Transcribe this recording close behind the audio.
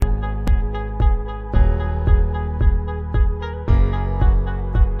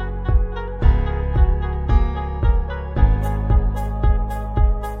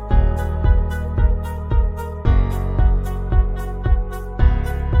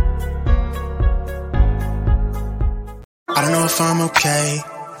I don't know if I'm okay.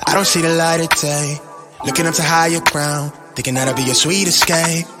 I don't see the light of day. Looking up to higher ground, thinking that'll be a sweet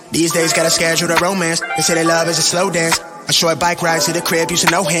escape. These days gotta schedule the romance. They say that love is a slow dance. A short bike ride to the crib using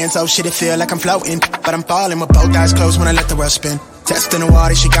no hands. Oh shit, it feel like I'm floating, but I'm falling with both eyes closed when I let the world spin. Testing the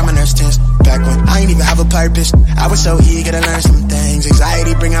water, she got my nerves tense. Back when I ain't even have a purpose, I was so eager to learn some things.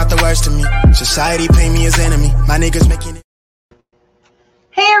 Anxiety bring out the worst in me. Society paint me as enemy. My niggas making it.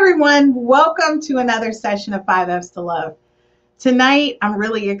 Hey everyone, welcome to another session of 5Fs to Love. Tonight, I'm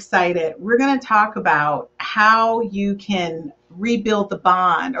really excited. We're going to talk about how you can rebuild the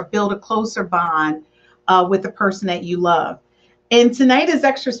bond or build a closer bond with the person that you love. And tonight is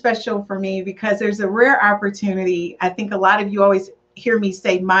extra special for me because there's a rare opportunity. I think a lot of you always hear me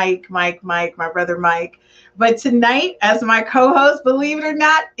say Mike, my brother Mike. But tonight, as my co-host, believe it or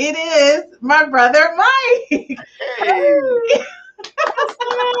not, it is my brother Mike. Hey.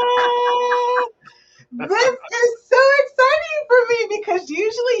 This is so exciting for me because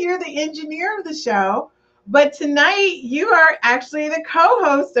usually you're the engineer of the show, but tonight you are actually the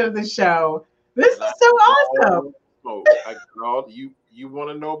co-host of the show. This is so awesome. Oh, I got all you want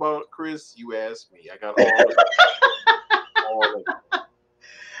to know about Chris? You asked me. I got all of it.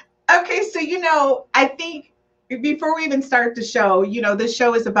 Okay, so I think before we even start the show, this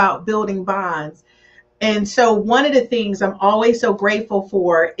show is about building bonds. And so one of the things I'm always so grateful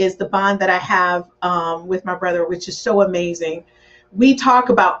for is the bond that I have with my brother, which is so amazing. We talk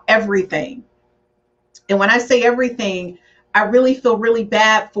about everything. And when I say everything, I really feel really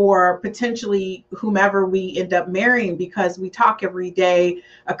bad for potentially whomever we end up marrying because we talk every day,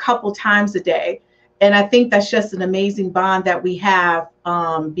 a couple times a day. And I think that's just an amazing bond that we have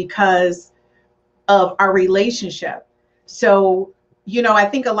because of our relationship. So, I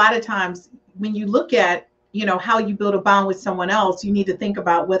think a lot of times when you look at, how you build a bond with someone else, you need to think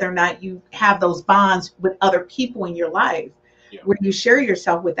about whether or not you have those bonds with other people in your life where you share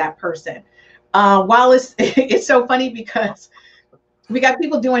yourself with that person. Wallace, it's so funny because we got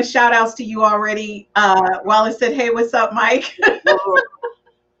people doing shout outs to you already. Wallace said, hey, what's up, Mike?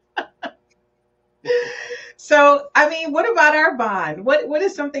 So, what about our bond? What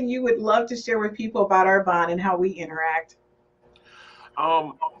is something you would love to share with people about our bond and how we interact?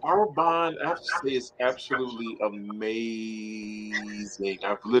 Our bond, I have to say, is absolutely amazing.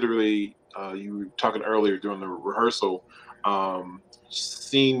 I've literally, you were talking earlier during the rehearsal,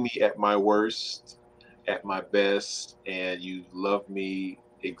 seen me at my worst, at my best, and you love me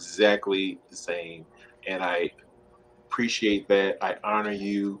exactly the same. And I appreciate that. I honor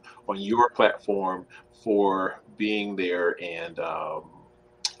you on your platform for being there and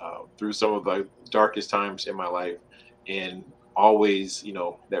through some of the darkest times in my life, and always,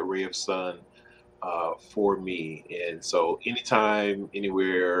 that ray of sun for me. And so anytime,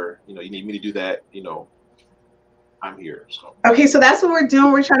 anywhere, you need me to do that, I'm here. So okay, so that's what we're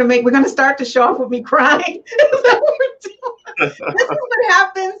doing. We're going to start the show off with me crying. That's what we're doing. This is what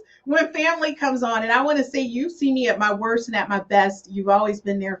happens when family comes on. And I want to say, you've seen me at my worst and at my best. You've always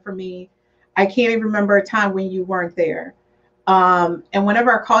been there for me. I can't even remember a time when you weren't there. And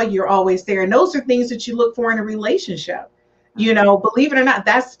whenever I call you, you're always there. And those are things that you look for in a relationship. Believe it or not,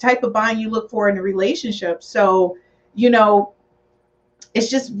 that's the type of bond you look for in a relationship. So, it's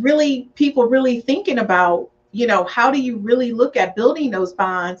just really people really thinking about, how do you really look at building those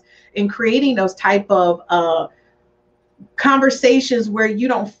bonds and creating those type of conversations where you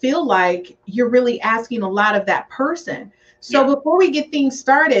don't feel like you're really asking a lot of that person. So before we get things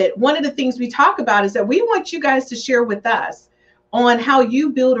started, one of the things we talk about is that we want you guys to share with us on how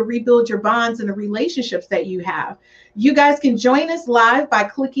you build or rebuild your bonds and the relationships that you have. You guys can join us live by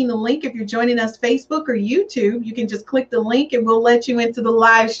clicking the link. If you're joining us Facebook or YouTube, you can just click the link and we'll let you into the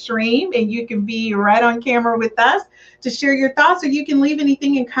live stream and you can be right on camera with us to share your thoughts, or you can leave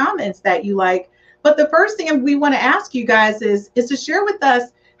anything in comments that you like. But the first thing we want to ask you guys is to share with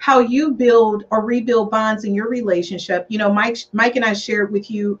us how you build or rebuild bonds in your relationship. Mike and I shared with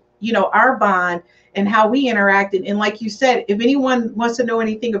you, our bond and how we interacted. And like you said, if anyone wants to know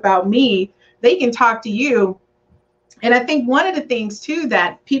anything about me, they can talk to you. And I think one of the things too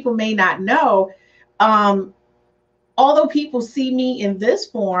that people may not know, although people see me in this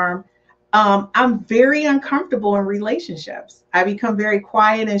form, I'm very uncomfortable in relationships. I become very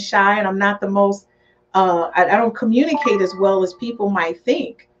quiet and shy, and I'm not the most, I don't communicate as well as people might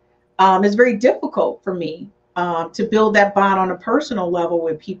think. It's very difficult for me to build that bond on a personal level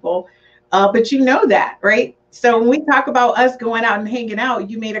with people. But you know that, right? So when we talk about us going out and hanging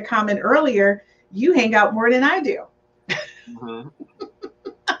out, you made a comment earlier, you hang out more than I do. Mm-hmm.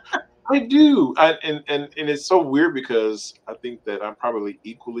 I do. And it's so weird because I think that I'm probably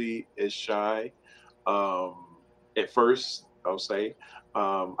equally as shy. at first, I'll say.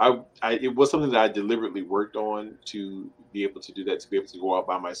 It was something that I deliberately worked on to be able to do that, to be able to go out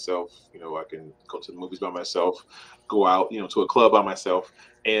by myself. I can go to the movies by myself, go out, to a club by myself,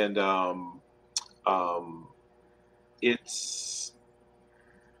 and um, it's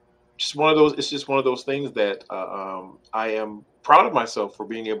just one of those. It's just one of those things that I am proud of myself for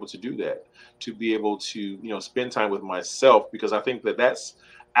being able to do that, to be able to spend time with myself, because I think that that's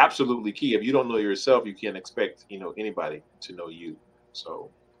absolutely key. If you don't know yourself, you can't expect anybody to know you. So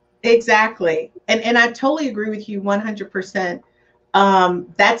Exactly. And I totally agree with you 100%.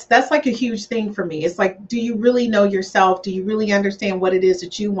 That's like a huge thing for me. It's like, do you really know yourself? Do you really understand what it is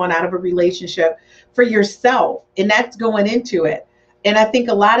that you want out of a relationship for yourself? And that's going into it. And I think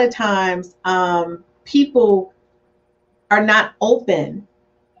a lot of times people are not open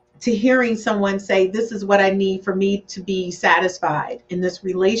to hearing someone say, this is what I need for me to be satisfied in this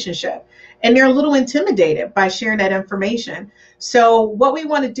relationship. And they're a little intimidated by sharing that information. So what we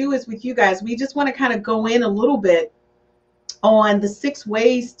want to do is, with you guys, we just want to kind of go in a little bit on the 6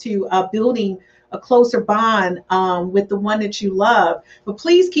 ways to building a closer bond with the one that you love. But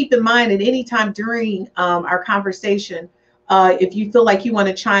please keep in mind, at any time during our conversation, if you feel like you want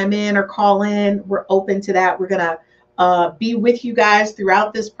to chime in or call in, we're open to that. We're going to be with you guys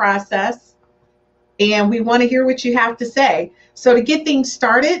throughout this process, and we want to hear what you have to say. So to get things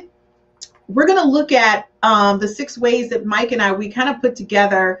started, we're going to look at the 6 ways that Mike and we kind of put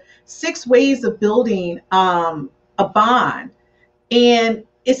together 6 ways of building a bond. And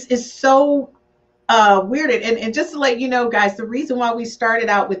it's so weird. And just to let you know, guys, the reason why we started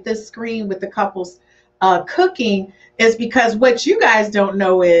out with this screen with the couples cooking is because what you guys don't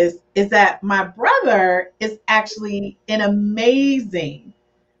know is that my brother is actually an amazing,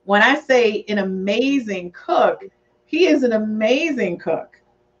 when I say an amazing cook, he is an amazing cook.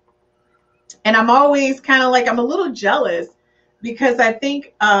 And I'm always kind of like, I'm a little jealous, because I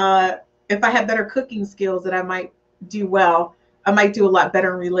think if I had better cooking skills, that I might do well. I might do a lot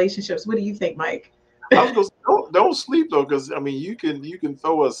better in relationships. What do you think, Mike? I was gonna say, don't sleep though, because I mean you can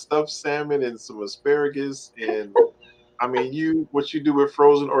throw a stuffed salmon and some asparagus, and I mean what you do with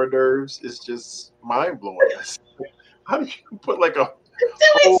frozen hors d'oeuvres is just mind blowing. How do you put like a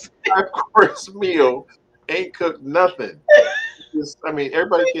whole 5-course meal, ain't cooked nothing? I mean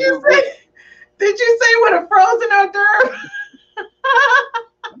everybody can do it. Did you say what a frozen hors d'oeuvre?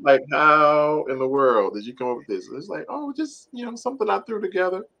 Like, how in the world did you come up with this? It's like, oh, just something I threw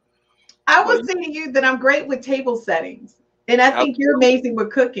together. I was saying to you that I'm great with table settings, and I think you're amazing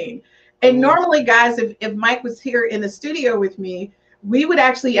with cooking. And normally, guys, if Mike was here in the studio with me, we would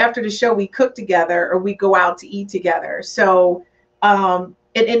actually, after the show, we cook together or we go out to eat together. So, and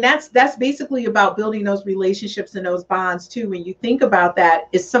that's basically about building those relationships and those bonds too. When you think about that,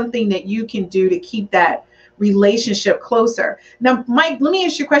 it's something that you can do to keep that relationship closer. Now, Mike, let me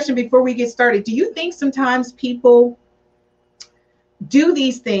ask you a question before we get started. Do you think sometimes people do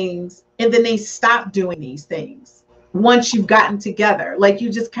these things and then they stop doing these things once you've gotten together? Like, you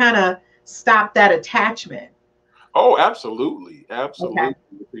just kind of stop that attachment? Oh, absolutely. Absolutely.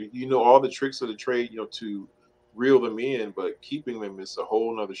 Okay. You know, all the tricks of the trade, to reel them in, but keeping them is a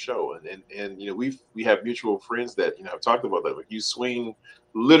whole nother show. And we have mutual friends that have talked about that. Like, you swing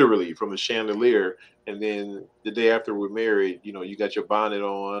literally from the chandelier, and then the day after we're married, you got your bonnet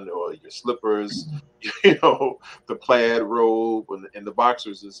on or your slippers, the plaid robe and the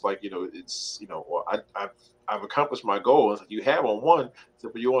boxers. It's like it's well, I've accomplished my goal. It's like you have on one,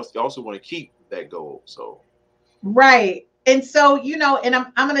 but you also want to keep that goal. So right. And so, and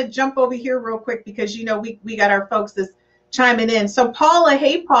I'm going to jump over here real quick, because, we got our folks that's chiming in. So Paula,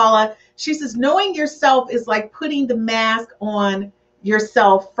 hey, Paula, she says, knowing yourself is like putting the mask on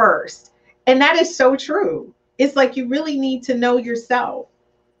yourself first. And that is so true. It's like you really need to know yourself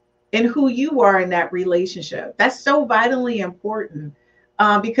and who you are in that relationship. That's so vitally important,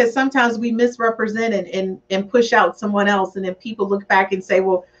 because sometimes we misrepresent and push out someone else. And then people look back and say,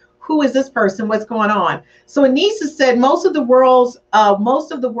 well, who is this person? What's going on? So Anissa said most of the world's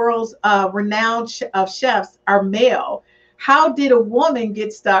renowned chefs are male. How did a woman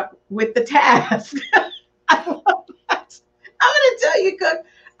get stuck with the task? I love that. I'm going to tell you, Cook,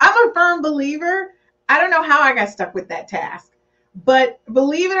 I'm a firm believer. I don't know how I got stuck with that task, but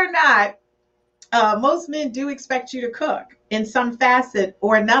believe it or not, most men do expect you to cook in some facet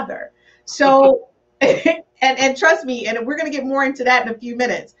or another. So, and trust me, and we're going to get more into that in a few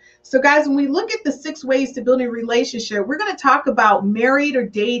minutes. So guys, when we look at the 6 ways to building a relationship, we're going to talk about married or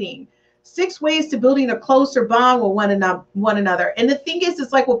dating, 6 ways to building a closer bond with one another. And the thing is,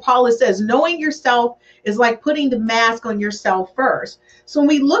 it's like what Paula says, knowing yourself is like putting the mask on yourself first. So when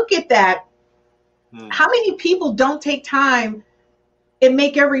we look at that, How many people don't take time and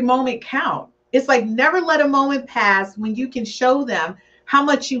make every moment count? It's like never let a moment pass when you can show them how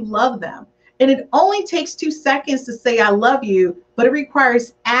much you love them. And it only takes 2 seconds to say, I love you, but it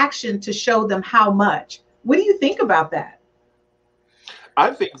requires action to show them how much. What do you think about that?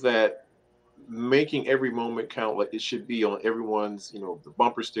 I think that making every moment count, like it should be on everyone's, the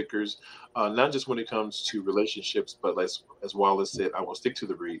bumper stickers, not just when it comes to relationships, but as Wallace said, I will stick to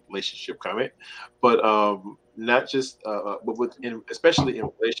the relationship comment, but not just but especially in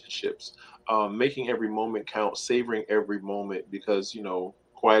relationships, making every moment count, savoring every moment, because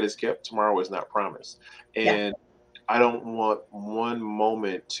quiet is kept, tomorrow is not promised. Yeah. And I don't want one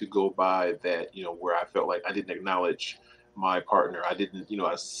moment to go by that, where I felt like I didn't acknowledge my partner. I didn't,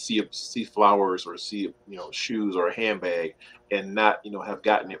 I see flowers or see, shoes or a handbag and not, have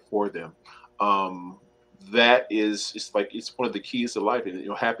gotten it for them. That is, it's like, it's one of the keys to life. And,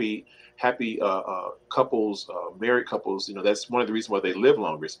 happy couples, married couples, that's one of the reasons why they live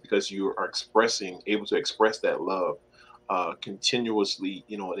longer, is because you are able to express that love continuously,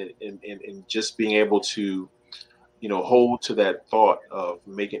 and just being able to, hold to that thought of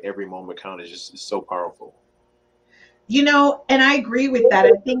making every moment count is so powerful. And I agree with that.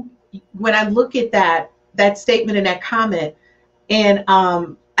 I think when I look at that statement and that comment, and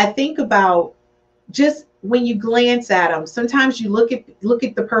I think about just when you glance at them, sometimes you look at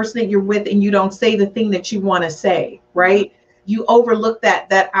the person that you're with and you don't say the thing that you want to say, right? You overlook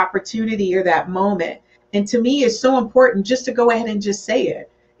that opportunity or that moment. And to me, it's so important just to go ahead and just say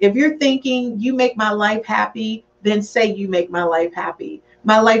it. If you're thinking you make my life happy, then say you make my life happy.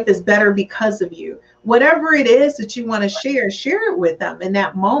 My life is better because of you. Whatever it is that you want to share it with them in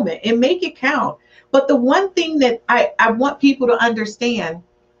that moment and make it count. But the one thing that I want people to understand,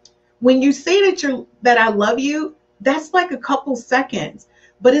 when you say that I love you, that's like a couple seconds.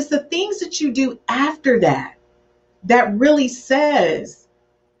 But it's the things that you do after that that really says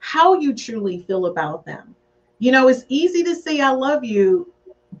how you truly feel about them. It's easy to say I love you,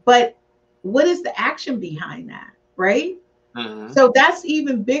 but what is the action behind that, right? Mm-hmm. So that's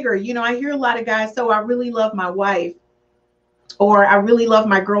even bigger. I hear a lot of guys, so I really love my wife, or I really love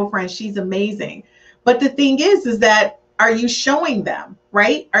my girlfriend. She's amazing. But the thing is that, are you showing them,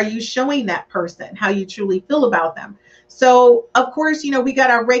 right? Are you showing that person how you truly feel about them? So of course, we got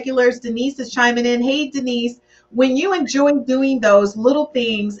our regulars. Denise is chiming in. Hey, Denise, when you enjoy doing those little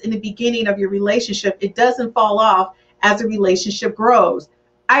things in the beginning of your relationship, it doesn't fall off as the relationship grows.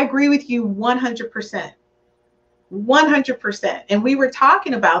 I agree with you 100%. 100%. And we were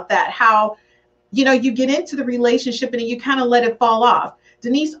talking about that, how, you get into the relationship and you kind of let it fall off.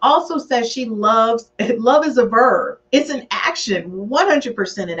 Denise also says she love is a verb. It's an action,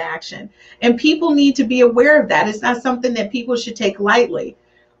 100% an action. And people need to be aware of that. It's not something that people should take lightly.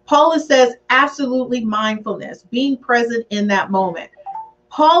 Paula says, absolutely mindfulness, being present in that moment.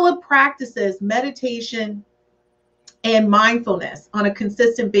 Paula practices meditation and mindfulness on a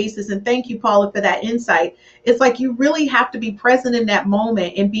consistent basis. And thank you, Paula, for that insight. It's like you really have to be present in that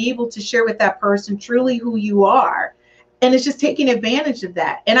moment and be able to share with that person truly who you are. And it's just taking advantage of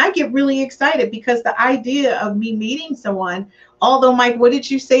that. And I get really excited because the idea of me meeting someone, although, Mike, what did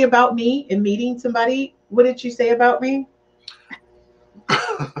you say about me in meeting somebody? What did you say about me?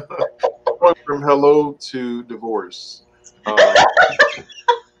 From hello to divorce.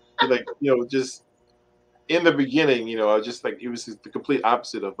 Just in the beginning, I just like, it was the complete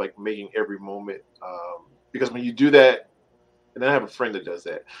opposite of like making every moment. Because when you do that, and I have a friend that does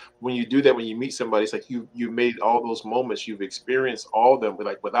that. When you do that, when you meet somebody, it's like you made all those moments, you've experienced all of them, but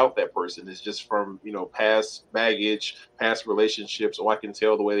like without that person. It's just from past baggage, past relationships. Oh, I can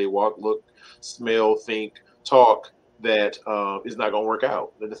tell the way they walk, look, smell, think, talk, that is not gonna work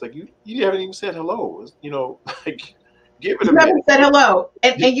out. And it's like you haven't even said hello. Like give it a minute. You said hello,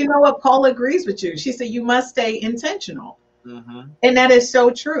 and you know what? Paul agrees with you. She said you must stay intentional. Mm-hmm. And that is so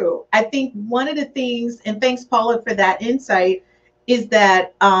true. I think one of the things, and thanks, Paula, for that insight, is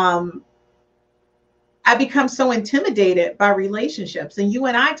that I become so intimidated by relationships. And you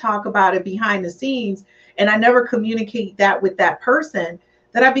and I talk about it behind the scenes, and I never communicate that with that person,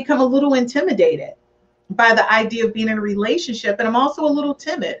 that I become a little intimidated by the idea of being in a relationship. And I'm also a little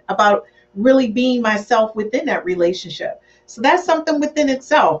timid about really being myself within that relationship. So that's something within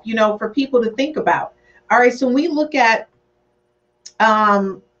itself, for people to think about. All right, so when we look at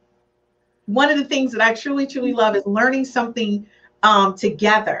one of the things that I truly, truly love is learning something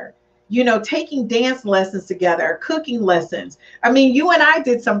together, taking dance lessons together, cooking lessons. I mean, you and I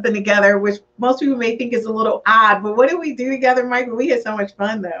did something together, which most people may think is a little odd, but what did we do together, Michael? We had so much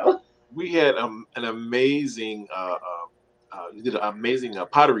fun, though. We had an amazing we did an amazing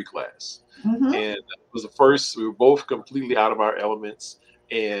pottery class, Mm-hmm. and it was the first. We were both completely out of our elements,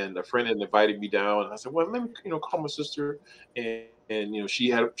 and a friend had invited me down, and I said, "Well, let me, call my sister." And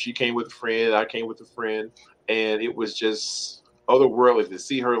she came with a friend, I came with a friend, and it was just otherworldly to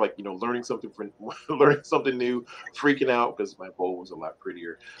see her like learning something learning something new, freaking out because my bowl was a lot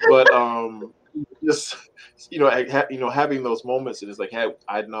prettier, but just having those moments, and it's like had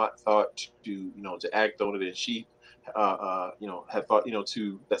I not thought to act on it, and she had thought,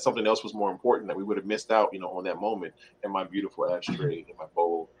 to that something else was more important, that we would have missed out, on that moment. And my beautiful ashtray in my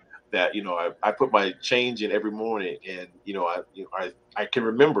bowl, that I put my change in every morning, and I can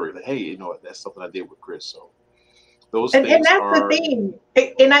remember that, hey, that's something I did with Chris. So those And things that's the are. thing.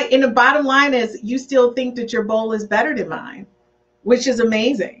 And the bottom line is you still think that your bowl is better than mine, which is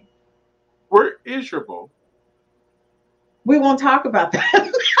amazing. Where is your bowl? We won't talk about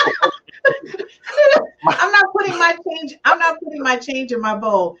that. I'm not putting my change in my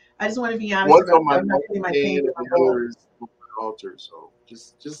bowl. I just want to be honest One's about on that. my I'm not putting my change nightstand, in and my the bowl. other is on my altar. So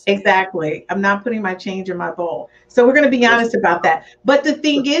just Exactly. I'm not putting my change in my bowl. So we're going to be honest about that. But the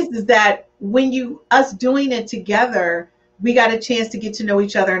thing is that when us doing it together, we got a chance to get to know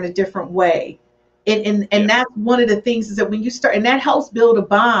each other in a different way. And yeah. that's one of the things, is that when you start, and that helps build a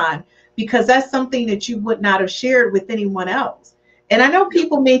bond, because that's something that you would not have shared with anyone else. And I know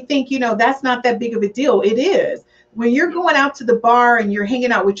people may think, that's not that big of a deal. It is. When you're going out to the bar and you're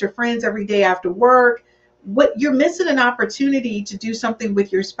hanging out with your friends every day after work, what you're missing an opportunity to do something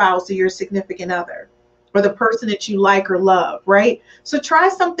with your spouse or your significant other or the person that you like or love, right? So try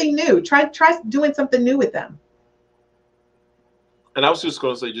something new. Try doing something new with them. And I was just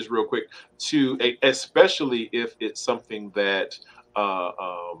going to say, just real quick, especially if it's something that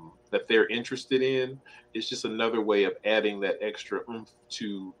that they're interested in, it's just another way of adding that extra oomph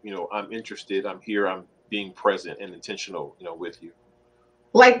to, I'm interested, I'm here, I'm being present and intentional, with you.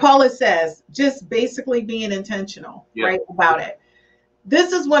 Like Paula says, just basically being intentional, Yeah. right, about it.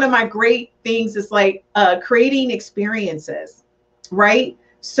 This is one of my great things, is like creating experiences, right?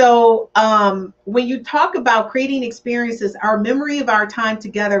 So when you talk about creating experiences, our memory of our time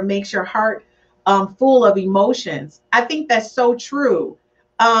together makes your heart full of emotions. I think that's so true,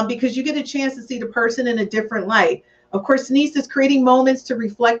 because you get a chance to see the person in a different light. Of course, Denise, is creating moments to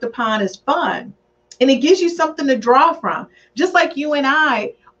reflect upon is fun, and it gives you something to draw from. Just like you and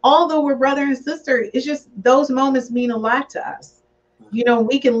I, although we're brother and sister, it's just those moments mean a lot to us.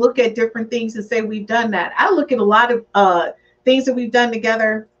 We can look at different things and say we've done that. I look at a lot of things that we've done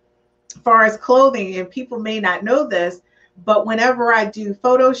together as far as clothing, and people may not know this, but whenever I do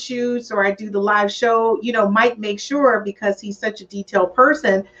photo shoots or I do the live show, Mike makes sure, because he's such a detailed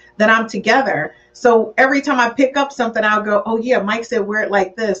person, that I'm together. So every time I pick up something, I'll go, oh yeah, Mike said wear it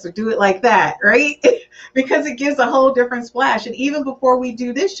like this or do it like that, right? Because it gives a whole different splash. And even before we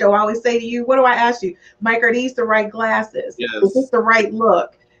do this show, I always say to you, what do I ask you? Mike, are these the right glasses? Yes. Is this the right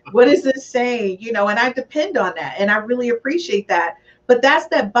look? What is this saying? And I depend on that. And I really appreciate that. But that's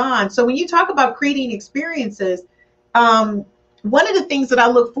that bond. So when you talk about creating experiences, one of the things that I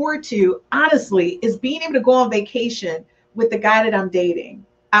look forward to, honestly, is being able to go on vacation with the guy that I'm dating,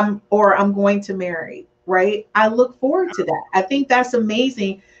 I'm going to marry, right? I look forward to that. I think that's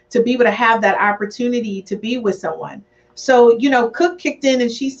amazing, to be able to have that opportunity to be with someone. So, Cook kicked in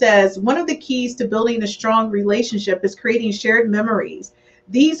and she says, one of the keys to building a strong relationship is creating shared memories.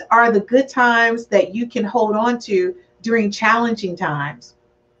 These are the good times that you can hold on to during challenging times.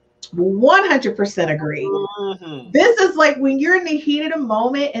 100% agree. Mm-hmm. This is like when you're in the heat of the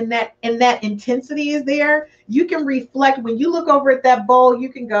moment, and that intensity is there, you can reflect. When you look over at that bowl, you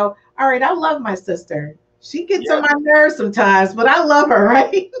can go, all right, I love my sister. She gets on my nerves sometimes, but I love her,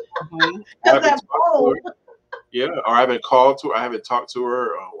 right? Mm-hmm. That bowl. Yeah, or I haven't called to her, I haven't talked to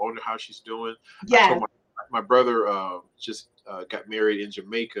her, wonder how she's doing. Yeah. I told my brother just got married in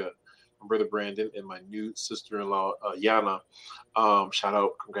Jamaica. My brother Brandon and my new sister-in-law Yana. Shout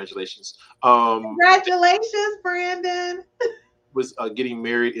out, congratulations. Congratulations, Brandon. Was getting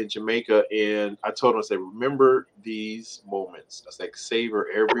married in Jamaica, and I told him, I said, remember these moments. I said, savor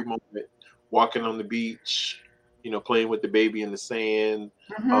every moment. Walking on the beach, playing with the baby in the sand,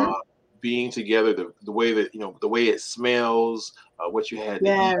 being together, the way that the way it smells, what you had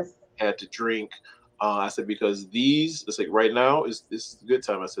to eat, had to drink. I said, because it's like right now this is a good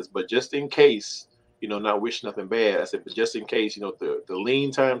time. I said, but just in case, not wish nothing bad. I said, but just in case, the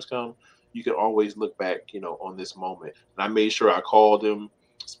lean times come, you can always look back, on this moment. And I made sure I called him,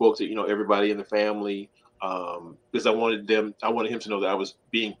 spoke to, everybody in the family, because I wanted him to know that I was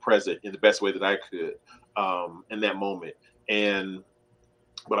being present in the best way that I could in that moment.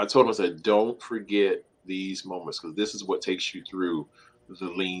 But I told him, I said, don't forget these moments, because this is what takes you through the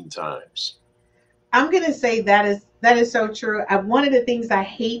lean times. I'm gonna say that is so true. One of the things I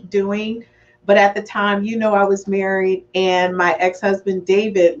hate doing, but at the time, I was married, and my ex-husband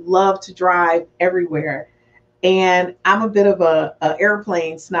David loved to drive everywhere. And I'm a bit of a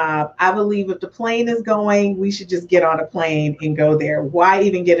airplane snob. I believe if the plane is going, we should just get on a plane and go there. Why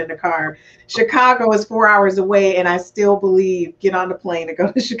even get in the car? Chicago is 4 hours away, and I still believe get on the plane and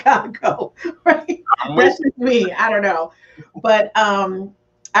go to Chicago. Right? That's just me. I don't know, but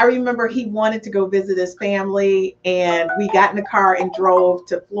I remember he wanted to go visit his family, and we got in the car and drove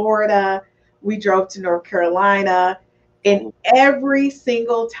to Florida. We drove to North Carolina, and every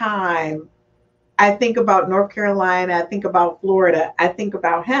single time I think about North Carolina, I think about Florida, I think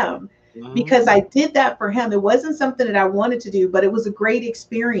about him, because I did that for him. It wasn't something that I wanted to do, but it was a great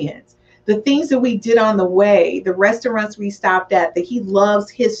experience. The things that we did on the way, the restaurants we stopped at, that he loves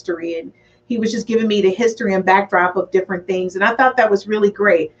history, and he was just giving me the history and backdrop of different things. And I thought that was really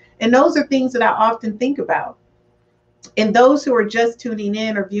great. And those are things that I often think about. And those who are just tuning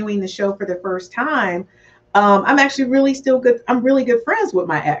in or viewing the show for the first time, I'm actually really still good. I'm really good friends with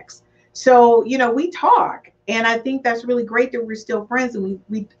my ex. So, we talk, and I think that's really great that we're still friends, and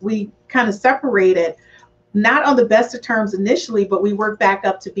we kind of separated, not on the best of terms initially, but we worked back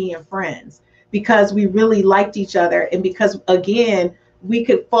up to being friends because we really liked each other. And because, again, we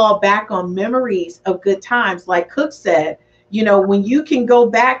could fall back on memories of good times. Like Cook said, when you can go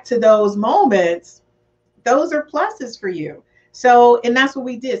back to those moments, those are pluses for you. So, and that's what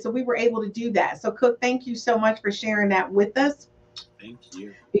we did. So we were able to do that. So Cook, thank you so much for sharing that with us. Thank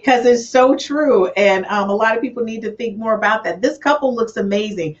you. Because it's so true. And a lot of people need to think more about that. This couple looks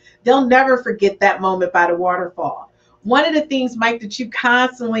amazing. They'll never forget that moment by the waterfall. One of the things, Mike, that you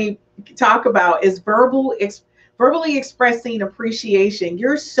constantly talk about is verbally expressing appreciation.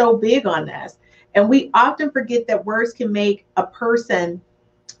 You're so big on this. And we often forget that words can make a person,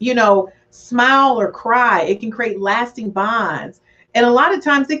 smile or cry. It can create lasting bonds. And a lot of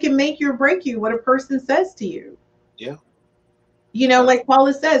times it can make you or break you what a person says to you. Yeah. Like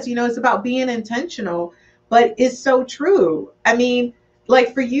Paula says, it's about being intentional, but it's so true. I mean,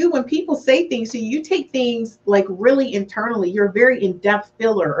 like for you, when people say things to you, you take things like really internally. You're a very in-depth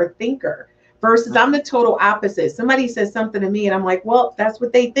feeler or thinker versus I'm the total opposite. Somebody says something to me and I'm like, well, that's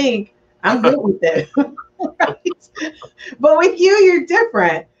what they think. I'm good with it. Right? But with you, you're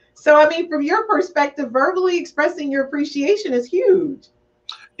different. So, I mean, from your perspective, verbally expressing your appreciation is huge.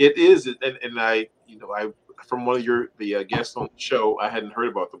 It is. And I from one of the guests on the show, I hadn't heard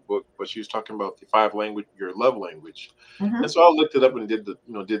about the book, but she was talking about the 5 language, your love language. And so I looked it up and did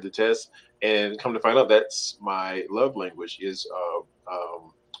the test, and come to find out that's my love language is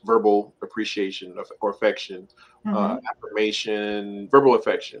verbal appreciation or affection, affirmation, verbal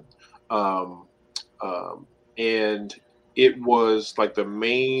affection. And it was like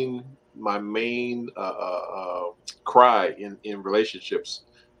my main cry in relationships.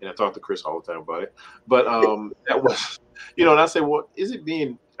 And I talk to Chris all the time about it. But that was, and I say, well, is it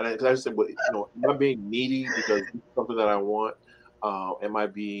being, and I said, well, am I being needy because it's something that I want? Am I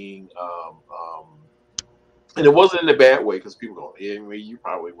being, and it wasn't in a bad way because people go, yeah, you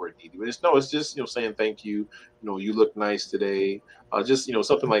probably were needy. But it's just, saying thank you. You look nice today. Just,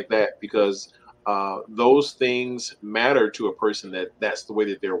 something like that, because those things matter to a person that's the way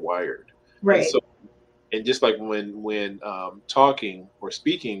that they're wired. Right. And just like when talking or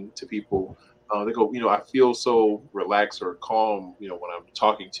speaking to people, they go, I feel so relaxed or calm, when I'm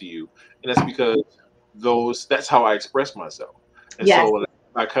talking to you. And that's because that's how I express myself. And so when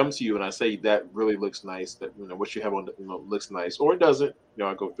I come to you and I say, that really looks nice, that, what you have on, looks nice, or it doesn't,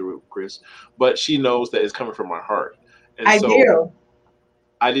 I go through it with Chris, but she knows that it's coming from my heart. And I do.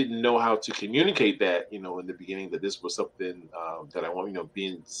 I didn't know how to communicate that, in the beginning, that this was something that I want,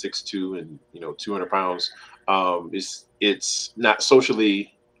 being 6'2" and, 200 pounds, it's not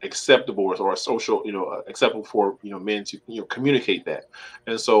socially acceptable or social, acceptable for, men to, communicate that.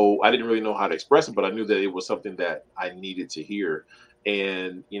 And so I didn't really know how to express it, but I knew that it was something that I needed to hear.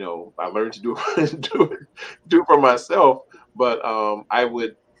 And, I learned to do it for myself. But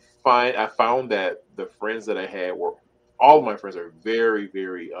I found that the friends that I had were, all of my friends are very,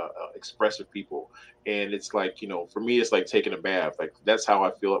 very expressive people. And it's like, for me, it's like taking a bath. Like, that's how I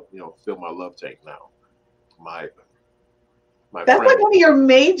fill my love tank now. My That's friend. like one of your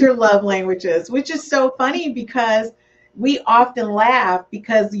major love languages, which is so funny because we often laugh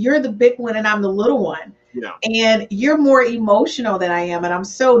because you're the big one and I'm the little one. Yeah. And you're more emotional than I am. And I'm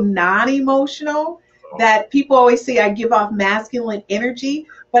so non-emotional that people always say I give off masculine energy.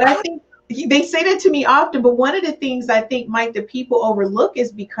 But I think they say that to me often, but one of the things I think, Mike, that people overlook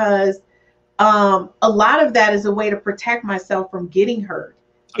is because a lot of that is a way to protect myself from getting hurt.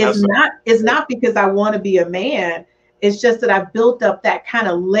 It's not because I want to be a man. It's just that I built up that kind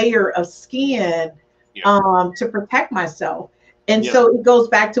of layer of skin to protect myself. And so it goes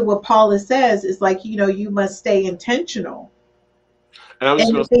back to what Paula says, is like, you must stay intentional.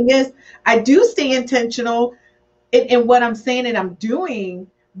 And the thing is, I do stay intentional in what I'm saying and I'm doing,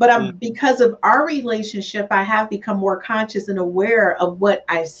 but because of our relationship, I have become more conscious and aware of what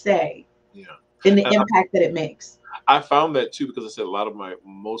I say and the impact that it makes. I found that too, because I said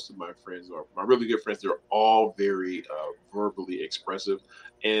most of my friends, or my really good friends, they're all very verbally expressive,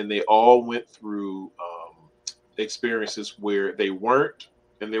 and they all went through experiences where they weren't.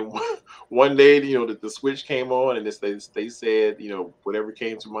 And then one day, the switch came on, and they said, whatever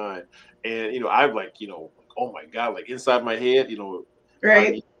came to mind. And, I'm like, oh my God, like inside my head,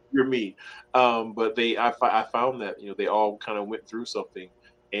 right. You're me. But I found that, they all kind of went through something,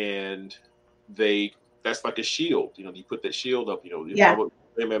 and that's like a shield, you put that shield up,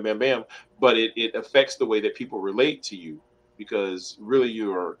 bam, bam, bam, bam. But it affects the way that people relate to you, because really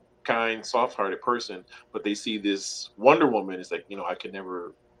you're kind, soft-hearted person, but they see this Wonder Woman. It's like, I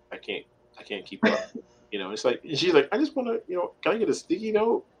can't keep up. It's like, she's like, I just want to, can I get a sticky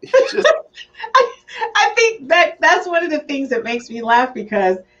note? I think that's one of the things that makes me laugh,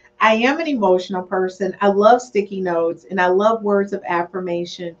 because I am an emotional person. I love sticky notes and I love words of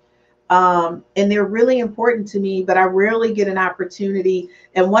affirmation. And they're really important to me, but I rarely get an opportunity.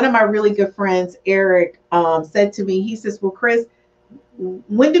 And one of my really good friends, Eric, said to me, he says, well, Chris,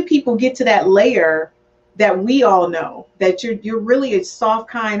 when do people get to that layer that we all know, that you're really a soft,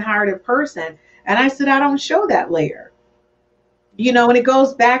 kind-hearted person? And I said, I don't show that layer. And it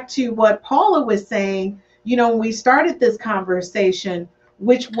goes back to what Paula was saying, when we started this conversation,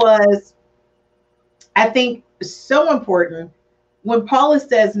 which was, I think, so important. When Paula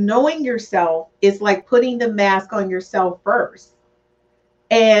says knowing yourself is like putting the mask on yourself first.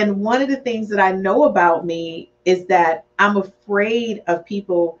 And one of the things that I know about me is that I'm afraid of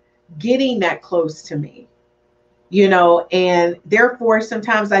people getting that close to me, and therefore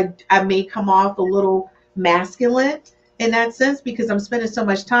sometimes I may come off a little masculine in that sense, because I'm spending so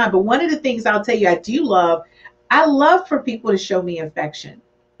much time. But one of the things I'll tell you I love for people to show me affection.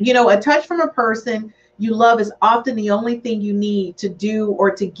 A touch from a person you love is often the only thing you need to do,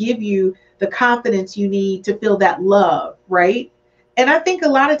 or to give you the confidence you need to feel that love, right? And I think a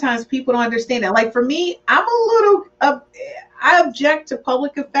lot of times people don't understand that. Like for me, I'm a little, I object to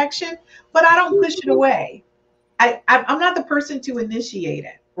public affection, but I don't push it away. I'm not the person to initiate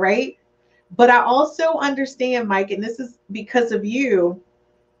it, right? But I also understand, Mike, and this is because of you,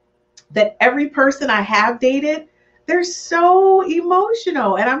 that every person I have dated, they're so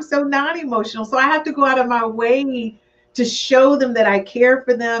emotional and I'm so non-emotional. So I have to go out of my way to show them that I care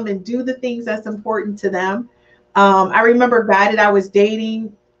for them and do the things that's important to them. I remember a guy that I was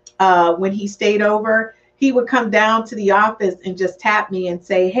dating, when he stayed over, he would come down to the office and just tap me and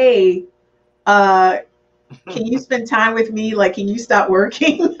say, hey, can you spend time with me? Like, can you stop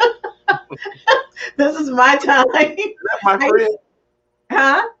working? This is my time. Is that my friend?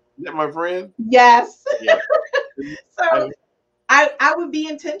 Huh? Is that my friend? Yes. Yeah. So I would be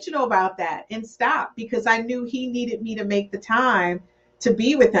intentional about that and stop, because I knew he needed me to make the time to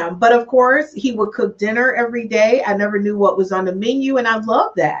be with him. But of course, he would cook dinner every day. I never knew what was on the menu, and I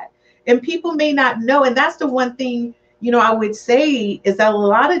love that. And people may not know. And that's the one thing, I would say, is that a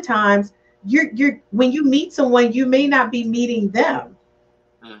lot of times you're when you meet someone, you may not be meeting them.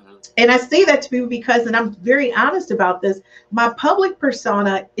 Mm-hmm. And I say that to people because, and I'm very honest about this, my public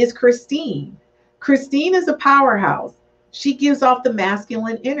persona is Christine. Christine is a powerhouse. She gives off the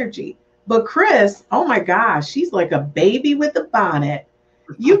masculine energy. But Chris, oh my gosh, she's like a baby with a bonnet.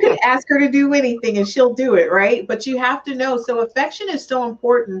 You can ask her to do anything and she'll do it, right? But you have to know. So affection is so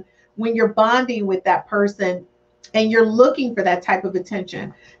important when you're bonding with that person and you're looking for that type of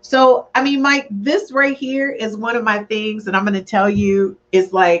attention. So, I mean, Mike, this right here is one of my things, and I'm going to tell you,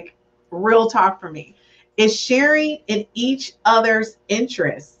 is like real talk for me, is sharing in each other's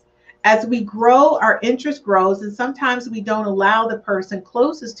interests. As we grow, our interest grows, and sometimes we don't allow the person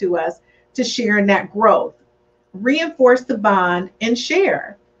closest to us to share in that growth. Reinforce the bond and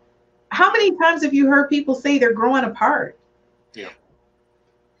share. How many times have you heard people say they're growing apart? Yeah.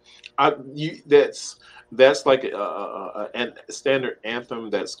 That's like a standard anthem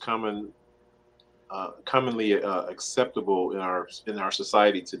that's commonly acceptable in our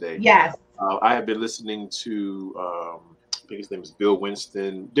society today. Yes. I have been listening to I think his name is Bill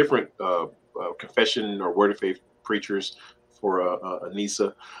Winston, different confession or word of faith preachers for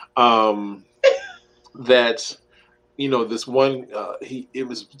Anissa, that this one, it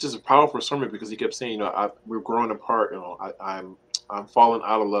was just a powerful sermon because he kept saying, we're growing apart. I'm falling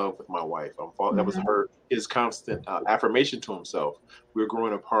out of love with my wife. That was his constant affirmation to himself. We're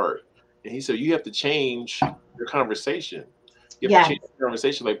growing apart. And he said, you have to change your conversation. You have to change the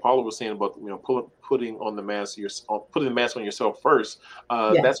conversation, like Paula was saying about putting on the mask, putting the mask on yourself first.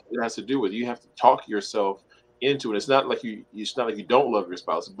 That's what it has to do with. You have to talk yourself into it. It's not like you don't love your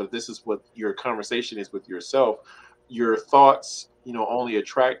spouse, but this is what your conversation is with yourself. Your thoughts, only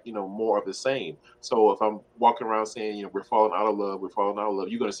attract, more of the same. So if I'm walking around saying, we're falling out of love,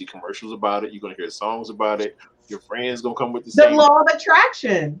 you're going to see commercials about it. You're going to hear songs about it. Your friends going to come with the same. Law of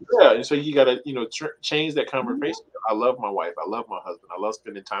attraction. Yeah. And so you got to, change that conversation. I love my wife. I love my husband. I love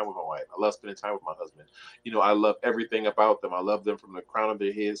spending time with my wife. I love spending time with my husband. I love everything about them. I love them from the crown of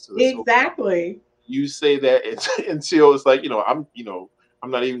their heads to the exactly. You say that until it's like, I'm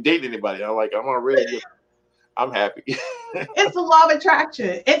not even dating anybody. I'm already I'm happy. It's the law of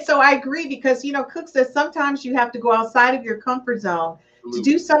attraction. And so I agree because, Cook says sometimes you have to go outside of your comfort zone to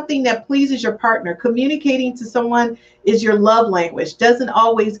do something that pleases your partner. Communicating to someone is your love language. Doesn't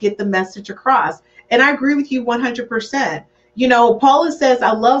always get the message across. And I agree with you 100%. Paula says,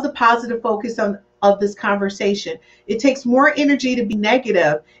 I love the positive focus of this conversation. It takes more energy to be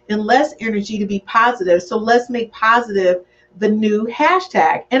negative and less energy to be positive. So let's make positive the new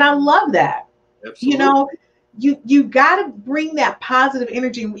hashtag. And I love that. Absolutely. You got to bring that positive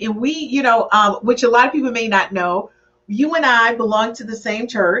energy. And we, which a lot of people may not know, you and I belong to the same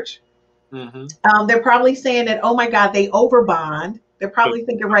church. They're probably saying that, oh my God, they overbond. They're probably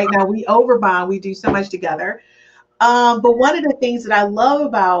thinking right now, we overbond. We do so much together. But one of the things that I love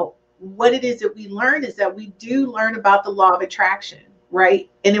about what it is that we learn is that we do learn about the law of attraction, right?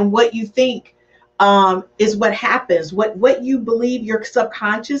 And then what you think is what happens, what you believe you're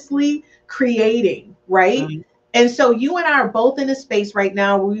subconsciously creating, right? And so you and I are both in a space right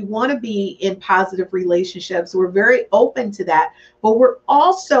now where we want to be in positive relationships. We're very open to that, but we're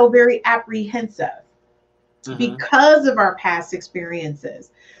also very apprehensive because of our past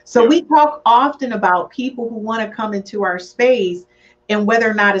experiences. So we talk often about people who want to come into our space and whether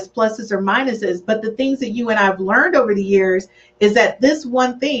or not it's pluses or minuses. But the things that you and I have learned over the years is that this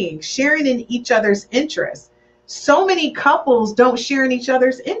one thing, sharing in each other's interests. So many couples don't share in each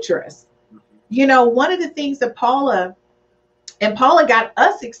other's interests. One of the things that Paula got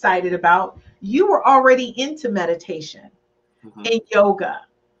us excited about, you were already into meditation and yoga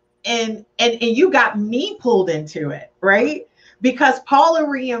and you got me pulled into it, right? Because Paula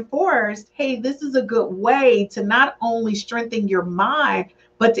reinforced, hey, this is a good way to not only strengthen your mind,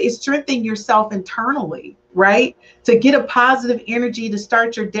 but to strengthen yourself internally, right? To get a positive energy to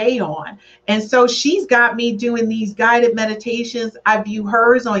start your day on. And so she's got me doing these guided meditations. I view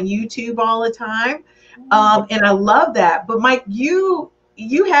hers on YouTube all the time. And I love that. But Mike, you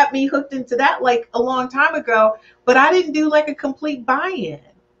had me hooked into that like a long time ago, but I didn't do like a complete buy-in.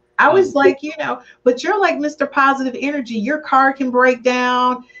 I was like, but you're like Mr. Positive Energy. Your car can break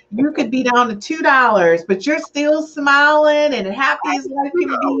down. You could be down to $2, but you're still smiling and happy as life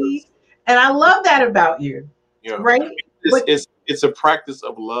can be. And I love that about you. Yeah. Right? It's a practice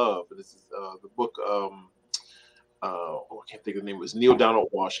of love. This is the book. I can't think of the name. It was Neil Donald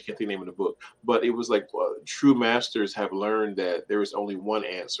Walsh. I can't think of the name of the book. But it was like true masters have learned that there is only one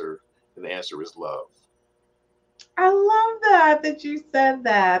answer, and the answer is love. I love that you said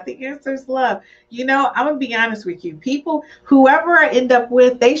that. The answer is love. I'm going to be honest with you. People, whoever I end up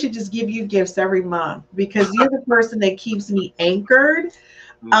with, they should just give you gifts every month because you're the person that keeps me anchored.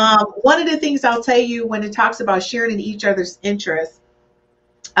 One of the things I'll tell you when it talks about sharing in each other's interests,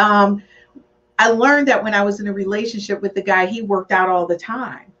 I learned that when I was in a relationship with the guy, he worked out all the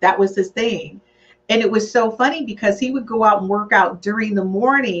time. That was his thing. And it was so funny because he would go out and work out during the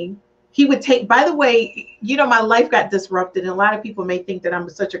morning. He would take, by the way, my life got disrupted. And a lot of people may think that I'm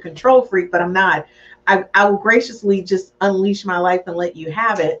such a control freak, but I'm not. I will graciously just unleash my life and let you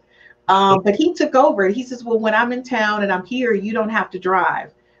have it. But he took over. He says, well, when I'm in town and I'm here, you don't have to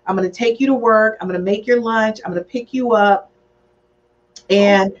drive. I'm going to take you to work. I'm going to make your lunch. I'm going to pick you up.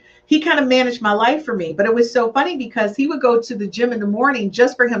 And he kind of managed my life for me. But it was so funny because he would go to the gym in the morning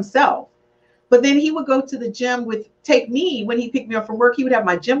just for himself. But then he would go to the gym take me when he picked me up from work. He would have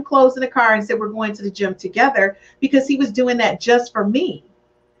my gym clothes in the car and said, we're going to the gym together because he was doing that just for me.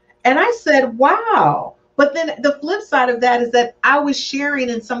 And I said, wow. But then the flip side of that is that I was sharing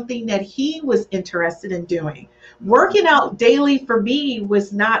in something that he was interested in doing. Working out daily for me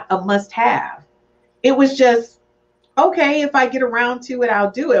was not a must have. It was just, okay, if I get around to it,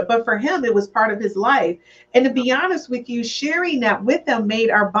 I'll do it. But for him, it was part of his life. And to be honest with you, sharing that with him made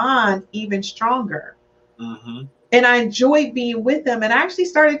our bond even stronger. and I enjoyed being with them, and I actually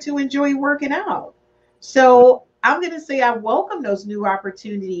started to enjoy working out. So I'm going to say I welcome those new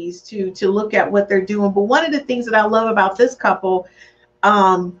opportunities to look at what they're doing. But one of the things that I love about this couple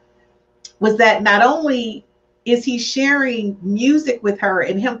um, was that not only is he sharing music with her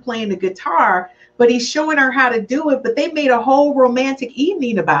and him playing the guitar, but he's showing her how to do it. But they made a whole romantic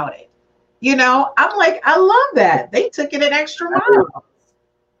evening about it. You know, I'm like, I love that. They took it an extra mile.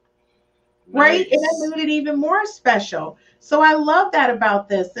 Right. And that made it even more special. So I love that about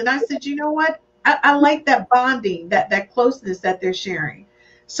this. And I said, you know what? I like that bonding, that closeness that they're sharing.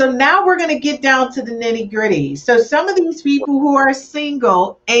 So now we're going to get down to the nitty gritty. So some of these people who are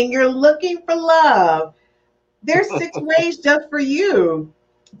single and you're looking for love, there's 6 ways just for you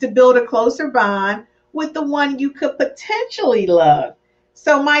to build a closer bond with the one you could potentially love.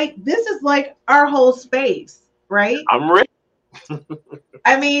 So Mike, this is like our whole space, right? I'm ready.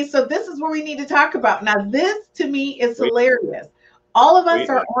 I mean, so this is what we need to talk about. Now, this to me is hilarious. All of us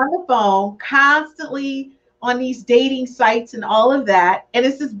are on the phone constantly on these dating sites and all of that. And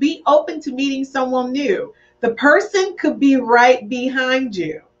it says be open to meeting someone new. The person could be right behind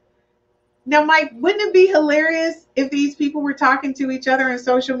you. Now, Mike, wouldn't it be hilarious if these people were talking to each other on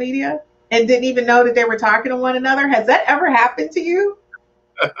social media and didn't even know that they were talking to one another? Has that ever happened to you?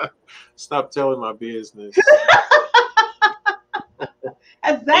 Stop telling my business.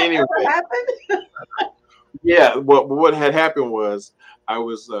 Has that ever happened? Yeah, what had happened was I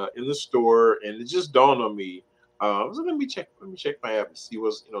was in the store, and it just dawned on me. I was like, let me check my app and see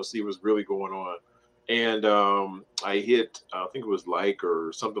what's really going on. And I hit, I think it was like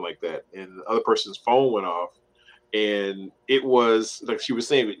or something like that, and the other person's phone went off, and it was like she was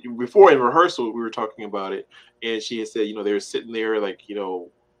saying before in rehearsal we were talking about it, and she had said, they were sitting there like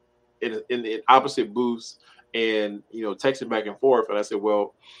in opposite booths, and texting back and forth, and I said,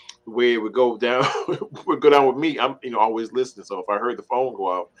 well, the way it would go down would go down with me. I'm always listening, so if I heard the phone go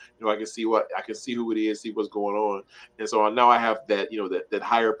off, I can see who it is, see what's going on, and so now I have that that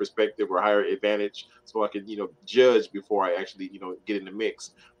higher perspective or higher advantage, so I can judge before I actually get in the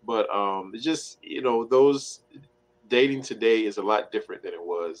mix. But it's just those dating today is a lot different than it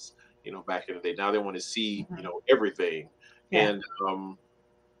was back in the day. Now they want to see everything, and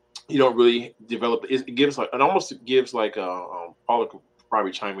you don't really develop. It almost gives like Paula could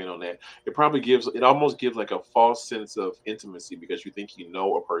probably chime in on that. It almost gives like a false sense of intimacy because you think you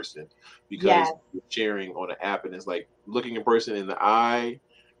know a person because you're sharing on an app, and it's like looking a person in the eye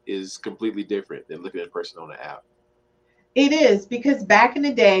is completely different than looking at a person on the app. It is, because back in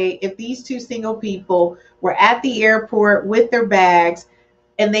the day, if these two single people were at the airport with their bags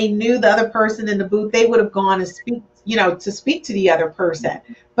and they knew the other person in the booth, they would have gone and speak to the other person.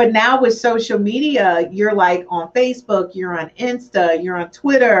 But now with social media, you're like on Facebook, you're on Insta, you're on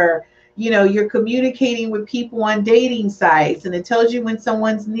Twitter, you're communicating with people on dating sites, and it tells you when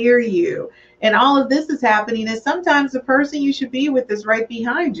someone's near you. And all of this is happening, and sometimes the person you should be with is right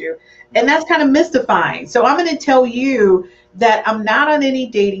behind you. And that's kind of mystifying. So I'm going to tell you that I'm not on any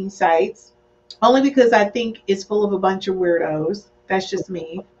dating sites, only because I think it's full of a bunch of weirdos. That's just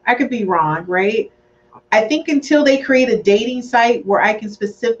me. I could be wrong, right? I think until they create a dating site where I can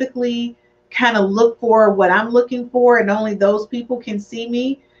specifically kind of look for what I'm looking for and only those people can see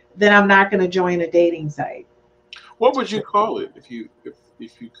me, then I'm not going to join a dating site. What would you call it if you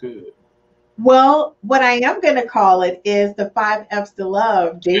could? Well, what I am going to call it is the 5 F's to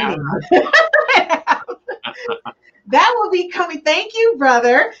Love dating. That will be coming. Thank you,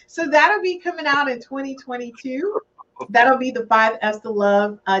 brother. So that'll be coming out in 2022. That'll be the 5 F's to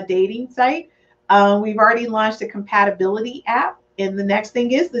Love dating site. We've already launched a compatibility app, and the next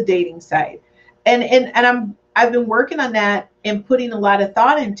thing is the dating site. And I've been working on that and putting a lot of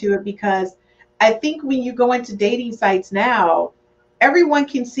thought into it, because I think when you go into dating sites now, everyone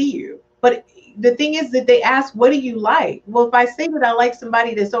can see you. But the thing is that they ask, what do you like? Well, if I say that I like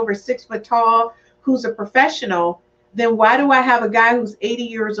somebody that's over 6 foot tall, who's a professional, then why do I have a guy who's 80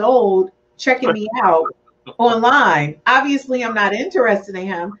 years old checking me out online? Obviously, I'm not interested in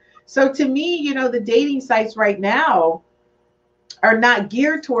him. So to me, the dating sites right now are not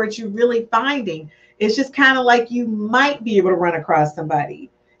geared towards you really finding. It's just kind of like you might be able to run across somebody.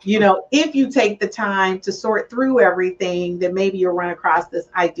 If you take the time to sort through everything, then maybe you'll run across this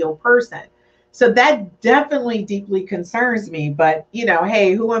ideal person. So that definitely deeply concerns me. But,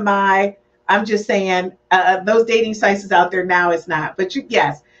 hey, who am I? I'm just saying those dating sites is out there now. It's not. But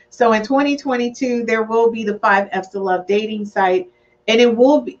yes. So in 2022, there will be the 5 F's to Love dating site. And it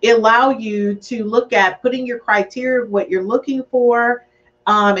will allow you to look at putting your criteria of what you're looking for.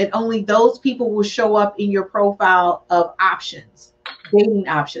 And only those people will show up in your profile of options. dating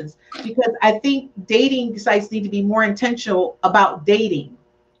options, because I think dating sites need to be more intentional about dating,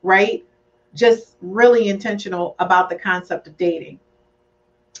 right? Just really intentional about the concept of dating.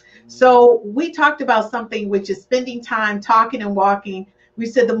 So we talked about something which is spending time talking and walking. We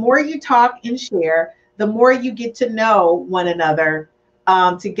said the more you talk and share, the more you get to know one another.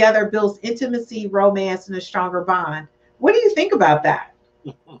 Together builds intimacy, romance, and a stronger bond. What do you think about that?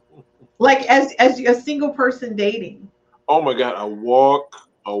 Like as a single person dating. Oh my God,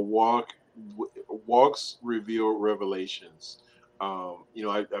 walks reveal revelations. I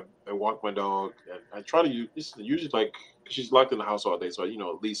walk my dog. And I try to use it's usually like she's locked in the house all day, so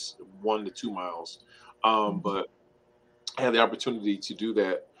at least 1 to 2 miles. But I had the opportunity to do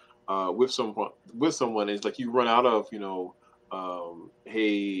that with someone. It's like you run out of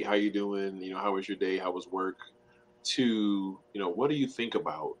hey, how you doing? How was your day? How was work? To what do you think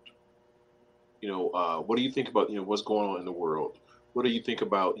about? What do you think about what's going on in the world? What do you think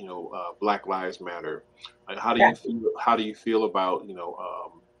about Black Lives Matter? Like, how do Yeah. you feel? How do you feel about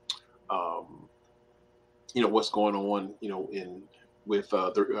what's going on in with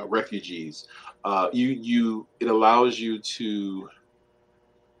the refugees? It allows you to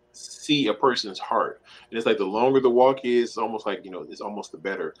see a person's heart, and it's like the longer the walk is, it's almost like it's almost the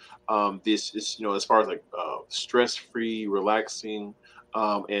better. This is as far as like stress free, relaxing,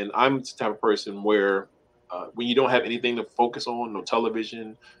 and I'm the type of person where when you don't have anything to focus on, no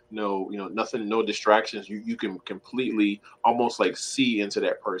television, no nothing, no distractions, you can completely almost like see into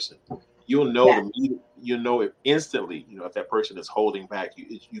that person. You'll know Yeah. you know it instantly. If that person is holding back,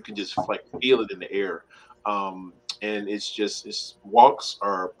 you can just like feel it in the air. And it's walks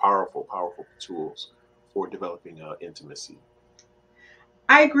are powerful tools for developing intimacy.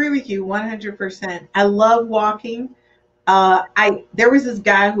 I agree with you 100%. I love walking. I There was this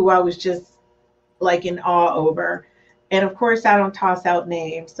guy who I was just like in awe over. And of course, I don't toss out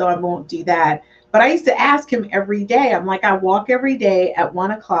names, so I won't do that. But I used to ask him every day. I'm like, I walk every day at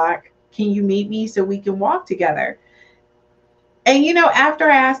 1 o'clock. Can you meet me so we can walk together? And after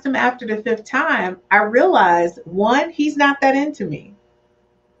I asked him after the fifth time, I realized one, he's not that into me.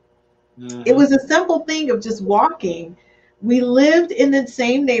 It Hmm. was a simple thing of just walking. We lived in the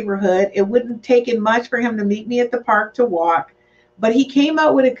same neighborhood. It wouldn't taken much for him to meet me at the park to walk, but he came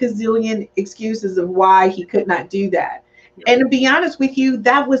up with a gazillion excuses of why he could not do that. Yeah. And to be honest with you,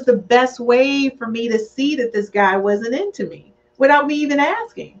 that was the best way for me to see that this guy wasn't into me without me even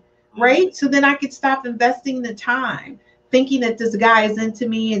asking, Hmm. right? So then I could stop investing the time thinking that this guy is into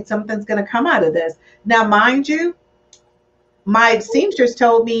me and something's going to come out of this. Now, mind you, my seamstress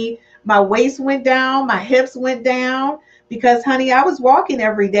told me my waist went down, my hips went down because, honey, I was walking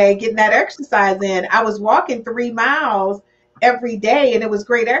every day, getting that exercise in. I was walking 3 miles every day, and it was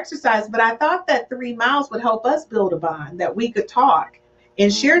great exercise. But I thought that 3 miles would help us build a bond, that we could talk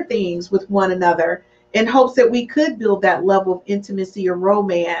and share things with one another in hopes that we could build that level of intimacy or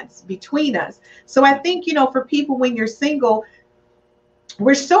romance between us. So I think, for people when you're single,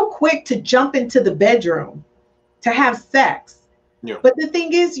 we're so quick to jump into the bedroom to have sex. Yeah. But the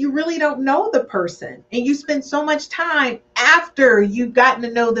thing is, you really don't know the person. And you spend so much time after you've gotten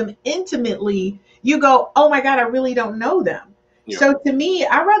to know them intimately, you go, oh my God, I really don't know them. Yeah. So to me,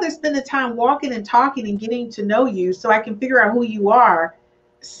 I'd rather spend the time walking and talking and getting to know you so I can figure out who you are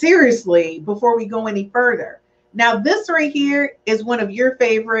seriously before we go any further. Now, this right here is one of your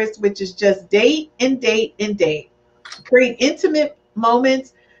favorites, which is just date and date and date. Create intimate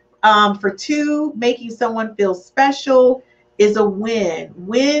moments for two, making someone feel special is a win.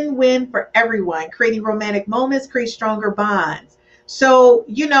 Win win for everyone. Creating romantic moments, create stronger bonds. So,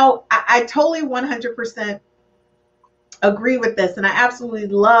 I totally 100% agree with this. And I absolutely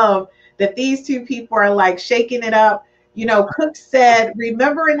love that these two people are like shaking it up. Cook said,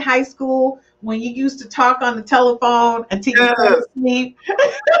 remember in high school when you used to talk on the telephone until you fell Yes. asleep?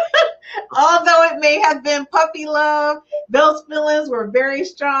 Although it may have been puppy love, those feelings were very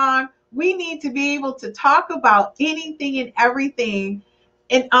strong. We need to be able to talk about anything and everything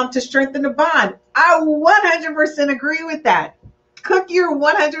and to strengthen the bond. I 100% agree with that. Cook, you're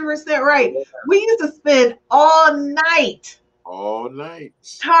 100% right. We used to spend All night.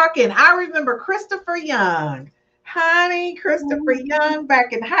 talking. I remember Christopher Young. Honey, Christopher Young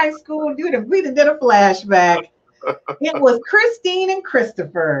back in high school. Dude, we did a flashback. It was Christine and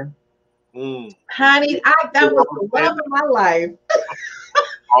Christopher. Mm. Honey, that was the love of my life.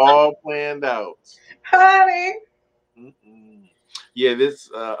 All planned out. Honey. Mm-mm. Yeah, this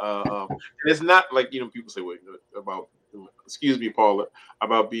and it's not like people say wait, about excuse me, Paula,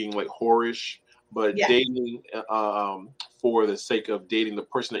 about being like whorish, but Yeah. dating for the sake of dating the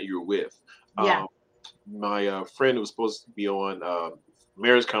person that you're with. Yeah. Um, my friend who was supposed to be on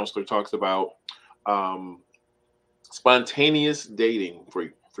marriage counselor talks about um, spontaneous dating for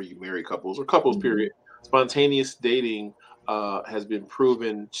you married couples or couples Mhm. period. Spontaneous dating has been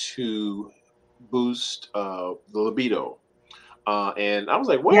proven to boost the libido. And I was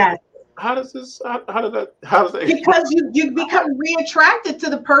like, what? Yes. How does this? How does that explain? Because you become reattracted to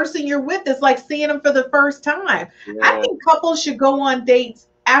the person you're with. It's like seeing them for the first time. I Yeah, think couples should go on dates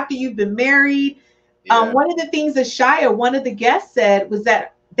after you've been married. yeah, One of the things that Shia, one of the guests, said was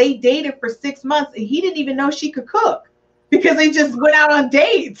that they dated for 6 months and he didn't even know she could cook because they just went out on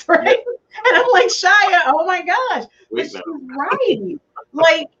dates, right? yeah. And I'm like, Shia, oh my gosh. But Wait she's now. right.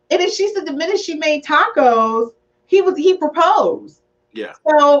 Like, and if she said the minute she made tacos, he proposed. Yeah.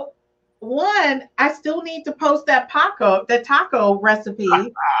 So one, I still need to post that taco recipe, Ah,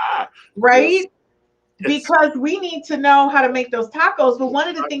 yes. right? Yes. Because we need to know how to make those tacos. But one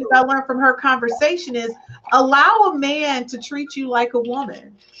of the things I learned from her conversation is allow a man to treat you like a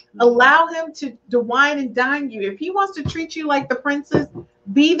woman. Mhm. Allow him to wine and dine you. If he wants to treat you like the princess,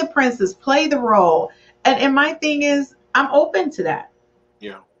 be the princess, play the role. And my thing is, I'm open to that.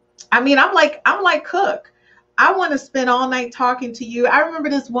 Yeah. I mean, I'm like Cook. I want to spend all night talking to you. I remember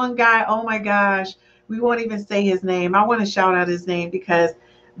this one guy, oh my gosh, we won't even say his name. I want to shout out his name because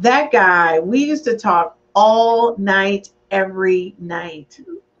that guy, we used to talk all night, every night.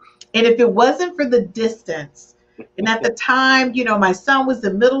 And if it wasn't for the distance, and at the time, my son was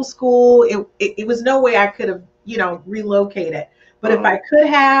in middle school, it was no way I could have, relocated. But if Uh-huh. I could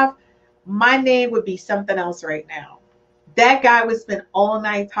have, my name would be something else right now. That guy would spend all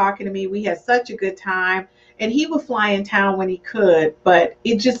night talking to me. We had such a good time. And he would fly in town when he could, but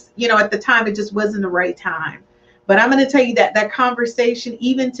it just, at the time, it just wasn't the right time. But I'm going to tell you that conversation,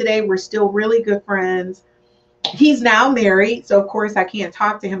 even today, we're still really good friends. He's now married. So, of course, I can't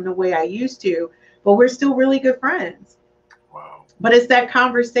talk to him the way I used to, but we're still really good friends. Wow. But it's that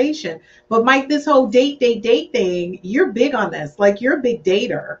conversation. But Mike, this whole date thing, you're big on this. Like you're a big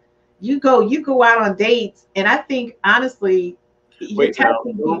dater. You go out on dates, and I think honestly, you're Wait now.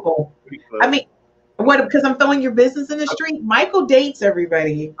 testing people. I I mean, what? Because I'm throwing your business in the street. Michael dates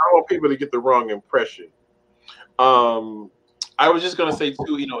everybody. don't want people to get the wrong impression. Um, I was just gonna say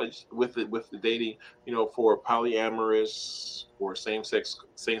too, with the dating, for polyamorous or same sex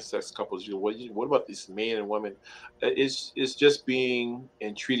couples, what about this man and woman? It's just being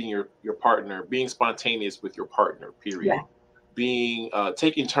and treating your partner, being spontaneous with your partner. Period. Yeah. Being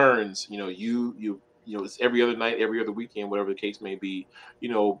taking turns. It's every other night, every other weekend, whatever the case may be.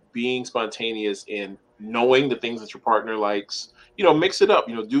 Being spontaneous and knowing the things that your partner likes. Mix it up.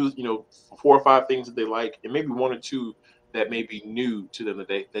 Do 4 or 5 things that they like, and maybe 1 or 2 that may be new to them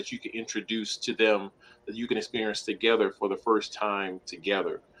that you can introduce to them that you can experience together for the first time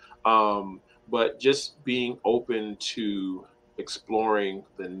together. Um, but just being open to exploring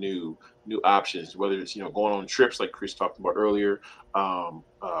the new options, whether it's going on trips like Chris talked about earlier,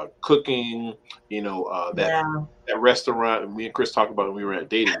 cooking, Yeah. that restaurant. Me and Chris talked about when we were at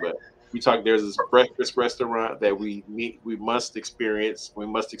dating, but we talked. There's this breakfast restaurant that we must experience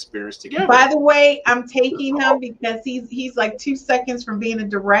together. By the way, I'm taking him because he's like 2 seconds from being a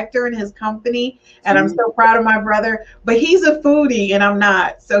director in his company, and I'm See, so proud of my brother. But he's a foodie, and I'm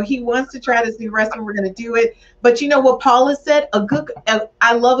not. So he wants to try this new restaurant. We're going to do it. But you know what Paula said?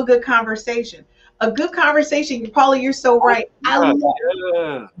 I love a good conversation. A good conversation, Paula. You're so right. I yeah, love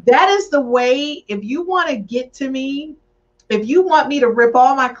yeah. that is the way. If you want to get to me, if you want me to rip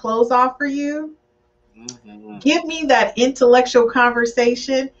all my clothes off for you, Mhm. give me that intellectual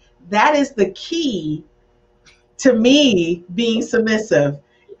conversation. That is the key to me being submissive.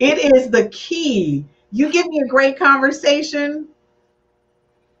 It is the key. You give me a great conversation,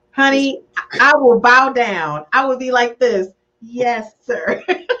 It's honey, I will bow down. I will be like this. Yes, sir.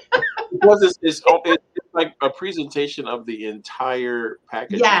 because it's like a presentation of the entire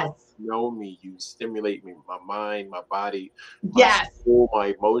package. Yes. You know me, you stimulate me, my mind, my body, my Yes. soul,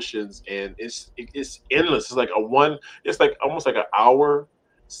 my emotions, and it's endless. It's like a one. It's like almost like an hour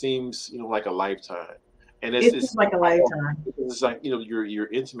seems like a lifetime, and It seems like a lifetime. it's like you're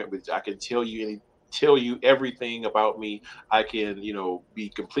intimate with. I can tell you everything about me. I can be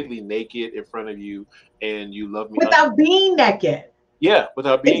completely naked in front of you, and you love me. Without being naked. Yeah,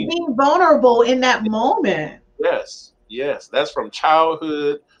 without It's being. being vulnerable in that moment. Yes, yes. That's from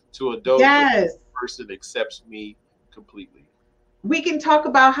childhood to adulthood. Yes. The person accepts me completely. We can talk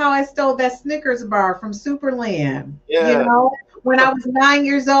about how I stole that Snickers bar from Superland, Yeah. when I was 9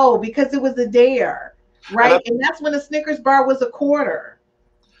 years old because it was a dare, And right? And that's when a Snickers bar was a quarter.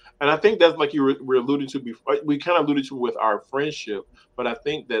 And I think that's like were alluding to before. We kind of alluded to with our friendship, but I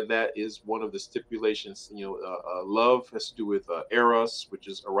think that that is one of the stipulations. Love has to do with eros, which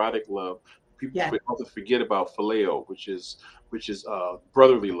is erotic love. People Yes. often forget about phileo, which is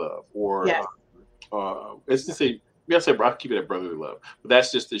brotherly love, or Yes. let's just say. We gotta say, I keep it at brotherly love, but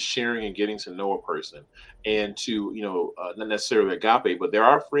that's just the sharing and getting to know a person, and to not necessarily agape, but there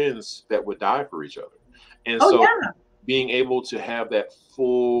are friends that would die for each other, and Oh so yeah. being able to have that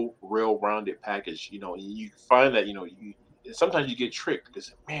full, real-rounded package, you find that sometimes you get tricked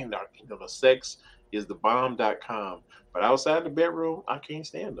because man, the sex is the bomb.com, but outside the bedroom, I can't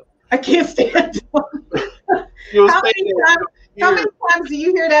stand them. I can't stand them. You'll How say many that times? How many times do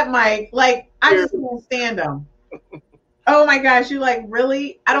you hear that, Mike? Like, I here, just can't stand them. Oh my gosh, you're like,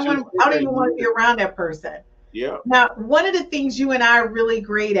 really? I don't you'll want to. say I don't that even want to be here. around that person. Yeah, Now, one of the things you and I are really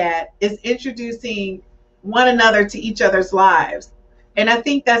great at is introducing one another to each other's lives. And I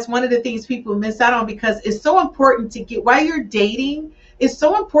think that's one of the things people miss out on because it's so important to get while you're dating, it's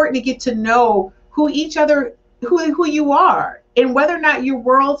so important to get to know who each other who you are and whether or not your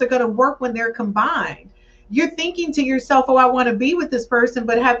worlds are going to work when they're combined. You're thinking to yourself, "Oh, I want to be with this person,"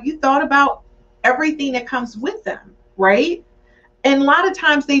 but have you thought about everything that comes with them, right? And a lot of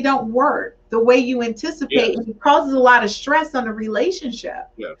times they don't work the way you anticipate, yes, and it causes a lot of stress on the relationship,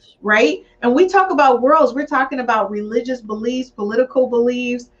 yes, right? And we talk about worlds, we're talking about religious beliefs, political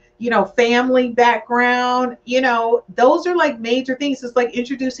beliefs, family background, those are like major things. It's like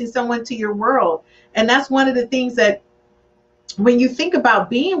introducing someone to your world. And that's one of the things that when you think about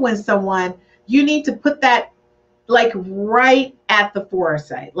being with someone, you need to put that like right at the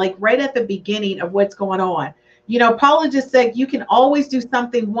foresight, like right at the beginning of what's going on. Paula just said you can always do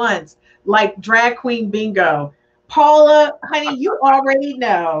something once, like drag queen bingo. Paula, honey, you already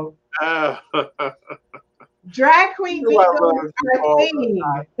know. Ah, Drag you queen know I bingo love is you, our Paula. thing. You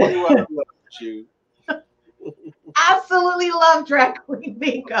know I love you. Absolutely love drag queen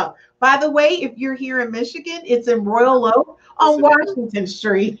bingo. By the way, if you're here in Michigan, it's in Royal Oak Yes, on it is. Washington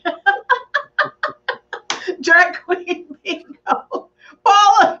Street. Drag queen bingo.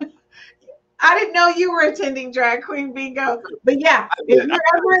 Paula, I didn't know you were attending drag queen bingo, but yeah, I if did. you're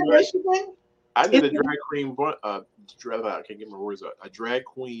ever in Michigan, I did it's a drag queen brunch. I can't get my words out. A drag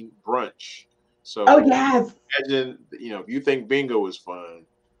queen brunch. oh So yes. imagine, if you think bingo is fun,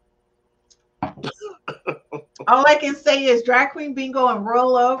 All I can say is drag queen bingo in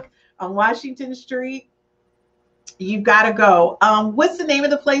Royal Oak on Washington Street. You gotta go. What's the name of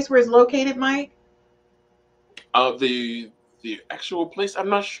the place where it's located, Mike? the actual place, I'm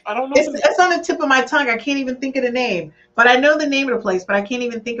not sure. I don't know It's the name. it's on the tip of my tongue. I can't even think of the name, but I know the name of the place, but I can't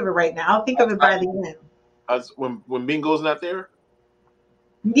even think of it right now. I'll think of it by the end. When bingo's not there.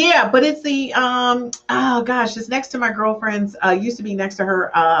 Yeah, but it's the oh gosh, it's next to my girlfriend's used to be next to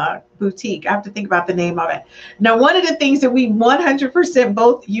her boutique. I have to think about the name of it. Now, one of the things that we 100%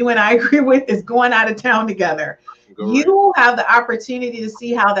 both you and I agree with is going out of town together. Go right. You have the opportunity to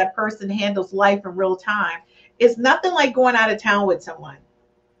see how that person handles life in real time. It's nothing like going out of town with someone.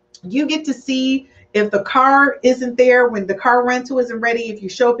 You get to see if the car isn't there, when the car rental isn't ready, if you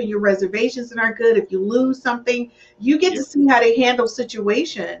show up and your reservations aren't good, if you lose something, you get Yeah. to see how they handle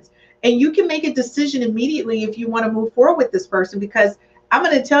situations. And you can make a decision immediately if you want to move forward with this person. Because I'm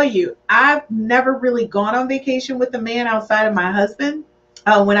going to tell you, I've never really gone on vacation with a man outside of my husband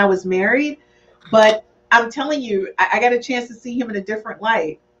when I was married. But I'm telling you, I got a chance to see him in a different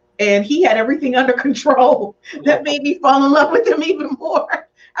light. And he had everything under control. That made me fall in love with him even more.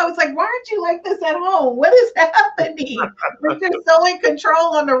 I was like, why aren't you like this at home? What is happening? You're just so in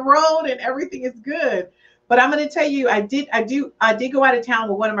control on the road and everything is good. But I'm going to tell you, I did go out of town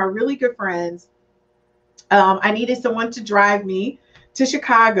with one of my really good friends. I needed someone to drive me to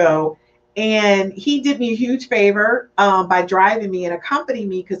Chicago, and he did me a huge favor by driving me and accompanying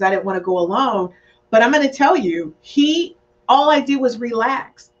me because I didn't want to go alone. But I'm going to tell you, all I did was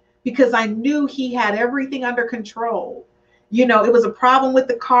relax because I knew he had everything under control. It was a problem with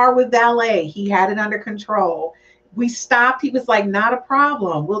the car with valet. He had it under control. We stopped. He was like, not a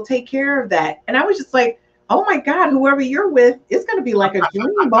problem. We'll take care of that. And I was just like, oh my God, whoever you're with, it's going to be like a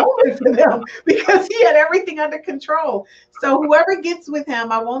dream moment for them because he had everything under control. So whoever gets with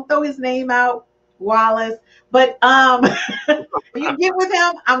him, I won't throw his name out, Wallace, but you get with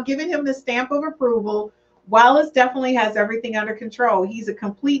him, I'm giving him the stamp of approval. Wallace definitely has everything under control. He's a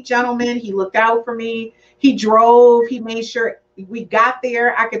complete gentleman. He looked out for me. He drove. He made sure we got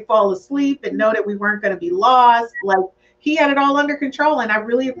there. I could fall asleep and know that we weren't going to be lost. Like, he had it all under control, and I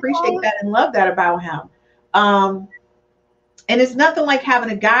really appreciate that and love that about him. And it's nothing like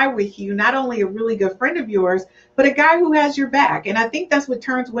having a guy with you, not only a really good friend of yours, but a guy who has your back. And I think that's what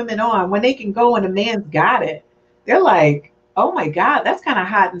turns women on when they can go and a man's got it. They're like, oh my God, that's kind of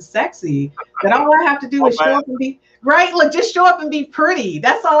hot and sexy. That all I have to do is show up and be right. Look, just show up and be pretty.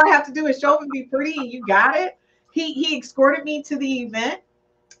 That's all I have to do is show up and be pretty, and you got it. He escorted me to the event.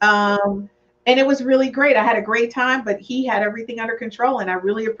 And it was really great. I had a great time, but he had everything under control, and I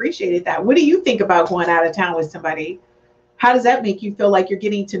really appreciated that. What do you think about going out of town with somebody? How does that make you feel like you're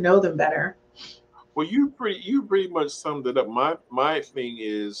getting to know them better? Well, you pretty much summed it up. My thing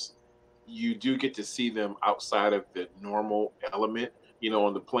is, you do get to see them outside of the normal element.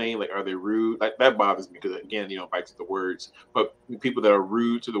 On the plane, like, are they rude? Like, that bothers me because, again, back to the words. But people that are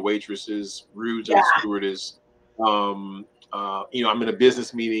rude to the waitresses, rude to the stewardess. I'm in a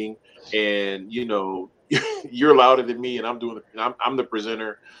business meeting, and you're louder than me, and I'm the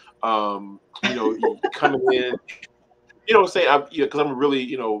presenter. Coming in. Say because I'm a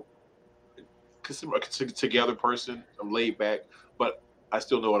really together person. I'm laid back, but I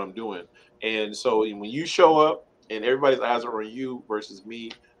still know what I'm doing. And so when you show up and everybody's eyes are on you versus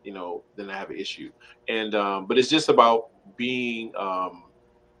me, then I have an issue. And but it's just about being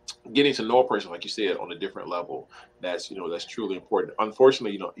getting to know a person, like you said, on a different level. That's truly important.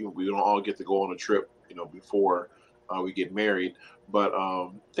 Unfortunately, we don't all get to go on a trip, before we get married. But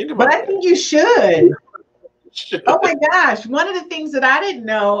think about. But I think you should. Oh my gosh. One of the things that I didn't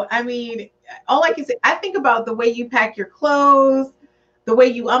know, I mean, all I can say, I think about the way you pack your clothes, the way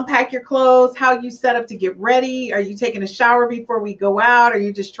you unpack your clothes, how you set up to get ready. Are you taking a shower before we go out? Are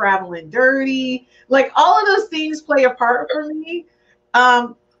you just traveling dirty? Like, all of those things play a part for me.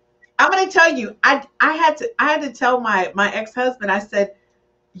 I'm going to tell you, I had to tell my ex-husband, I said,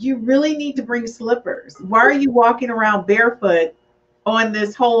 you really need to bring slippers. Why are you walking around barefoot on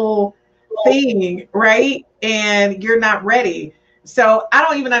this whole thing, right? And you're not ready. So I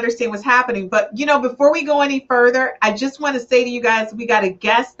don't even understand what's happening. But before we go any further, I just want to say to you guys, we got a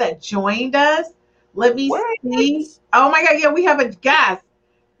guest that joined us. Let me see. Oh my God, yeah, we have a guest.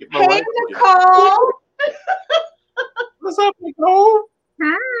 Hey, Nicole. What's up, Nicole?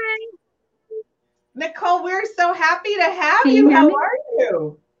 Hi. Nicole, we're so happy to have you. How are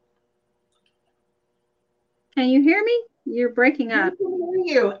you? Can you hear me? You're breaking up. We can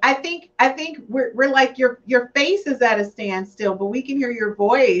hear you. I think we're like your face is at a standstill, but we can hear your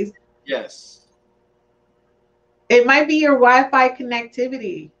voice. Yes. It might be your Wi-Fi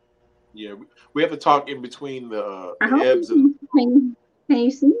connectivity. Yeah, we have to talk in between the ebbs. Can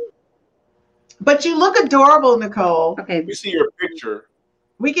you see me? But you look adorable, Nicole. Okay. We see your picture.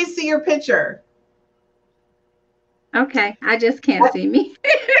 We can see your picture. Okay, I just can't see me.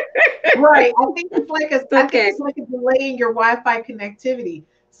 Right. I think it's like a delay in your Wi-Fi connectivity.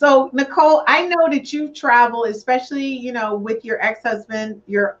 So Nicole, I know that you travel, especially with your ex-husband,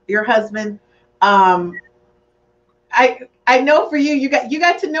 your husband. I know for you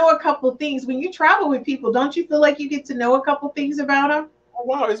got to know a couple things when you travel with people. Don't you feel like you get to know a couple things about them? Oh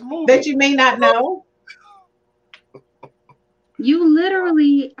wow, it's moving. That you may not know. You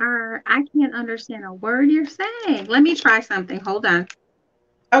literally are. I can't understand a word you're saying. Let me try something. Hold on.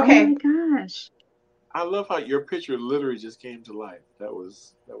 Okay. Oh my gosh. I love how your picture literally just came to life. That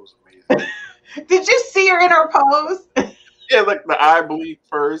was amazing. Did you see her in her pose? Yeah, like the eye blink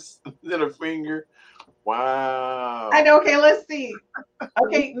first, then a finger. Wow. I know. Okay, let's see.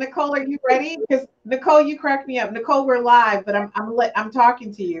 Okay, Nicole, are you ready? Because Nicole, you cracked me up. Nicole, we're live, but I'm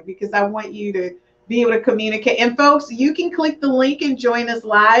talking to you because I want you to be able to communicate. And folks, you can click the link and join us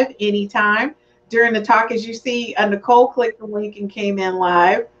live anytime during the talk. As you see, Nicole clicked the link and came in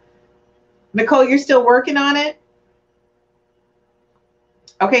live. Nicole, you're still working on it?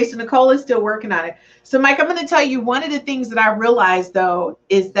 Okay, so Nicole is still working on it. So Mike, I'm going to tell you one of the things that I realized though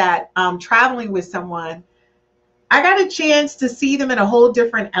is that traveling with someone, I got a chance to see them in a whole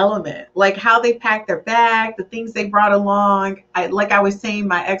different element, like how they pack their bag, the things they brought along. Like I was saying,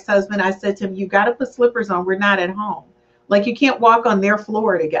 my ex-husband, I said to him, you got to put slippers on. We're not at home. Like you can't walk on their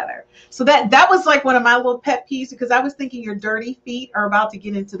floor together. So that was like one of my little pet peeves because I was thinking your dirty feet are about to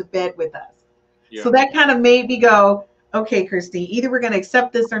get into the bed with us. Yeah. So that kind of made me go, okay, Christine, either we're going to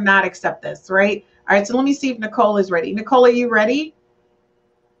accept this or not accept this, right? All right, so let me see if Nicole is ready. Nicole, are you ready?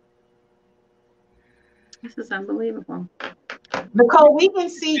 This is unbelievable. Nicole, we can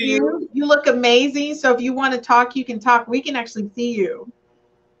see you. You look amazing. So if you want to talk, you can talk. We can actually see you.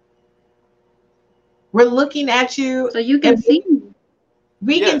 We're looking at you. So you can see me.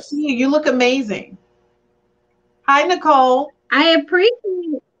 We can see you. You look amazing. Hi, Nicole. I appreciate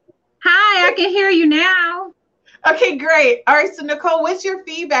it. Hi, I can hear you now. Okay, great. All right, so Nicole, what's your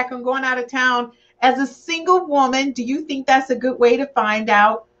feedback on going out of town as a single woman, do you think that's a good way to find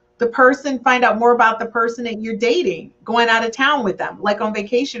out more about the person that you're dating, going out of town with them, like on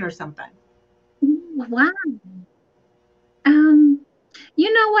vacation or something? Wow. Um,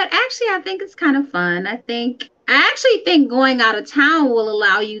 you know what? Actually, I think it's kind of fun. I actually think going out of town will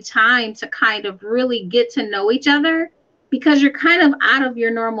allow you time to kind of really get to know each other because you're kind of out of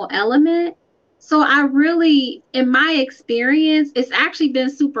your normal element. So I really, in my experience, it's actually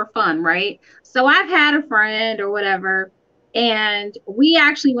been super fun, right? So I've had a friend or whatever, and we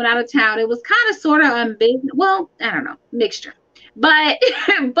actually went out of town. It was kind of sort of on business. Well, I don't know, mixture. But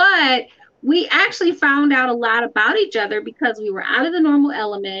but we actually found out a lot about each other because we were out of the normal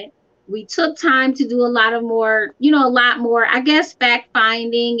element. We took time to do a lot of more, a lot more, I guess, fact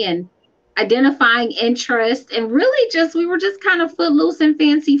finding and identifying interest, and really just we were just kind of footloose and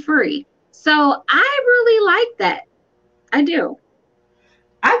fancy free. So I really like that. I do.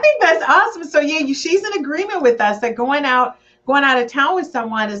 I think that's awesome. So yeah, she's in agreement with us that going out of town with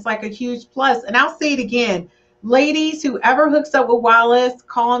someone is like a huge plus. And I'll say it again, ladies, whoever hooks up with Wallace,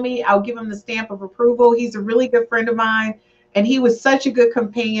 call me. I'll give him the stamp of approval. He's a really good friend of mine, and he was such a good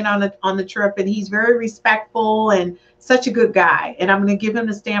companion on the trip. And he's very respectful and such a good guy. And I'm going to give him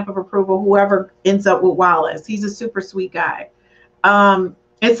the stamp of approval. Whoever ends up with Wallace, he's a super sweet guy.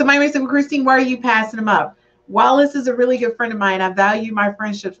 And somebody may say, well, Christine, why are you passing him up? Wallace is a really good friend of mine. I value my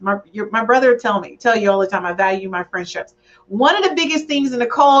friendships. My brother tell you all the time, I value my friendships. One of the biggest things, and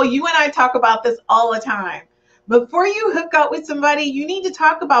Nicole, you and I talk about this all the time. Before you hook up with somebody, you need to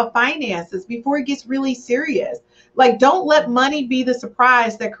talk about finances before it gets really serious. Like, don't let money be the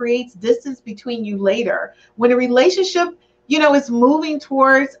surprise that creates distance between you later. When a relationship, is moving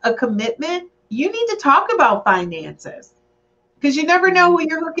towards a commitment, you need to talk about finances because you never know who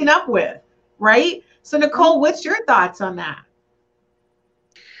you're hooking up with, right? So Nicole, what's your thoughts on that?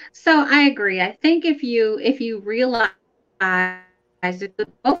 So I agree. I think if you realize that the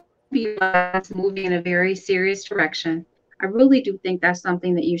both of you are moving in a very serious direction, I really do think that's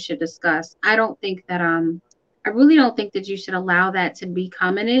something that you should discuss. I really don't think that you should allow that to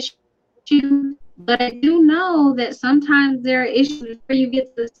become an issue. But I do know that sometimes there are issues where you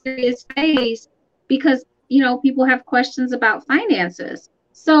get to the serious phase because people have questions about finances.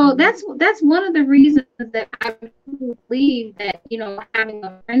 So that's one of the reasons that I believe that having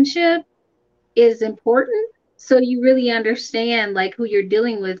a friendship is important. So you really understand like who you're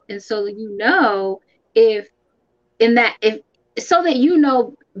dealing with, and so if so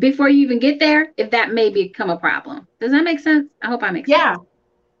that before you even get there if that may become a problem. Does that make sense? I hope I make sense. Yeah.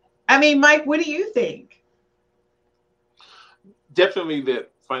 I mean, Mike, what do you think? Definitely that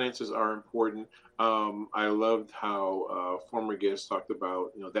finances are important. I loved how former guests talked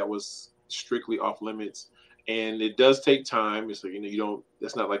about, that was strictly off limits, and it does take time. It's like,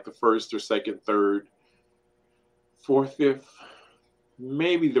 that's not like the first or second, third, fourth, fifth,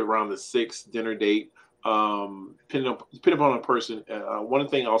 maybe around the sixth dinner date. Depending upon a person. One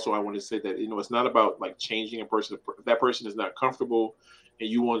thing also I want to say that, it's not about like changing a person. If that person is not comfortable and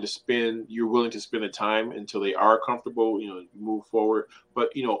you're willing to spend the time until they are comfortable, move forward.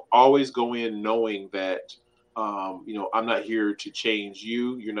 But, always go in knowing that, I'm not here to change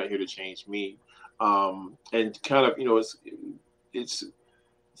you. You're not here to change me. And kind of, it's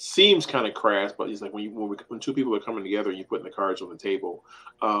seems kind of crass, but it's like when two people are coming together and you're putting the cards on the table,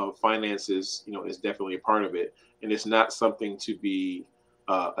 finances, is definitely a part of it. And it's not something to be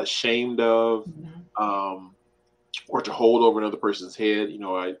ashamed of, or to hold over another person's head.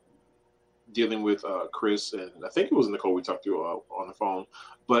 I dealing with Chris, and I think it was Nicole we talked to on the phone,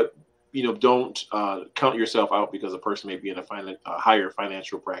 but don't count yourself out because a person may be in a higher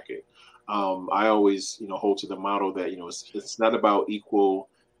financial bracket. I always hold to the motto that it's not about equal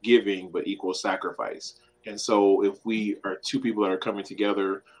giving but equal sacrifice. And so if we are two people that are coming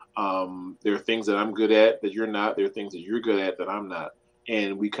together, there are things that I'm good at that you're not, there are things that you're good at that I'm not,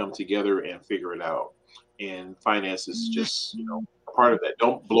 and we come together and figure it out. And finance is just a part of that.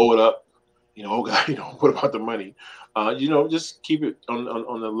 Don't blow it up. Oh God, what about the money? Just keep it on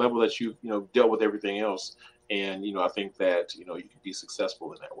the level that you've dealt with everything else. And I think that you can be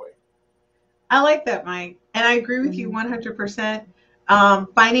successful in that way. I like that, Mike, and I agree with you 100%.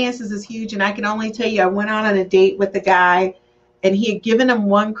 Finances is huge, and I can only tell you, I went on a date with the guy, and he had given him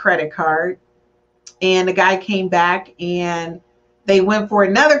one credit card, and the guy came back, and they went for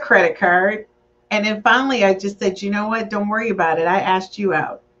another credit card, and then finally, I just said, you know what? Don't worry about it. I asked you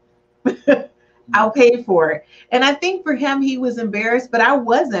out. I'll pay for it. And I think for him, he was embarrassed, but I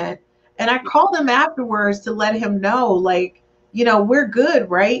wasn't. And I called him afterwards to let him know, like, we're good,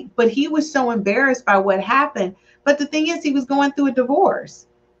 right? But he was so embarrassed by what happened. But the thing is, he was going through a divorce.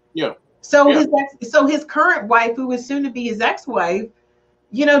 Yeah. So his current wife, who was soon to be his ex-wife,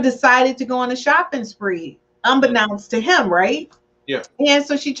 decided to go on a shopping spree, unbeknownst to him, right? Yeah. And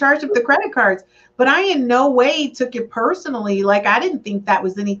so she charged up the credit cards. But I in no way took it personally. Like, I didn't think that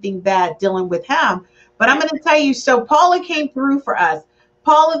was anything bad dealing with him. But I'm going to tell you, so Paula came through for us.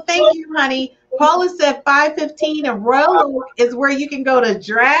 Paula, thank you, honey. Paula said 515 and Royal Oak is where you can go to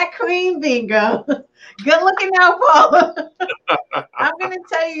Drag Queen Bingo. Good looking out, Paula. I'm going to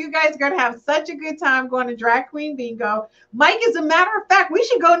tell you, you guys are going to have such a good time going to Drag Queen Bingo. Mike, as a matter of fact, we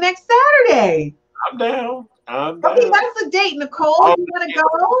should go next Saturday. I'm down. Okay, that's the date. Nicole, you want to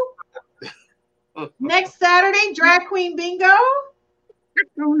go? Next Saturday, Drag Queen Bingo? I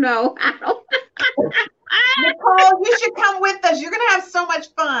don't know. Nicole, you should come with us. You're going to have so much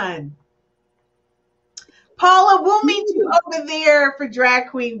fun. Paula, we'll meet you over there for Drag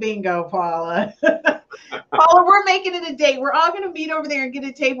Queen Bingo, Paula. Paula, we're making it a date. We're all going to meet over there and get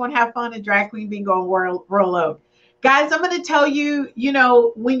a table and have fun at Drag Queen Bingo and Royal Oak. Guys, I'm going to tell you,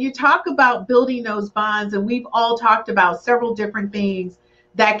 when you talk about building those bonds, and we've all talked about several different things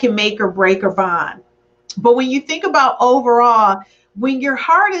that can make or break a bond. But when you think about overall, when your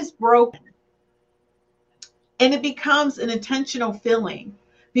heart is broken and it becomes an intentional feeling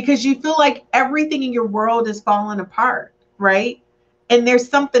because you feel like everything in your world is falling apart, right? And there's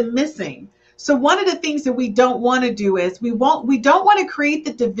something missing. So one of the things that we don't want to do is we don't want to create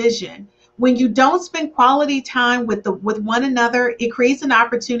the division. When you don't spend quality time with one another, it creates an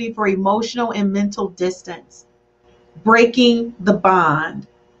opportunity for emotional and mental distance. Breaking the bond.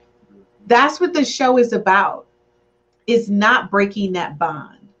 That's what the show is about. Is not breaking that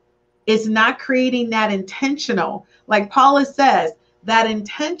bond. It's not creating that intentional, like Paula says, that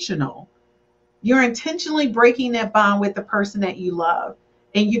intentional. You're intentionally breaking that bond with the person that you love.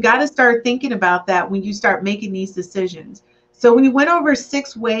 And you got to start thinking about that when you start making these decisions. So we went over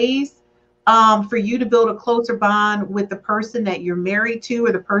 6 ways for you to build a closer bond with the person that you're married to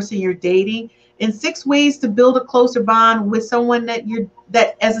or the person you're dating, and 6 ways to build a closer bond with someone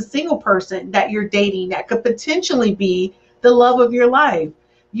that as a single person that you're dating that could potentially be the love of your life.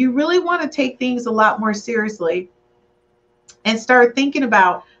 You really want to take things a lot more seriously and start thinking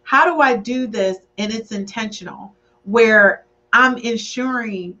about, how do I do this and it's intentional, where I'm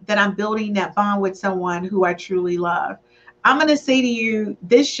ensuring that I'm building that bond with someone who I truly love. I'm going to say to you,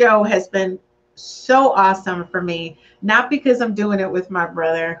 this show has been so awesome for me, not because I'm doing it with my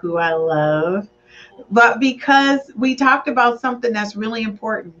brother who I love, but because we talked about something that's really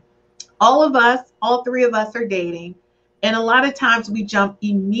important. All 3 of us are dating. And a lot of times we jump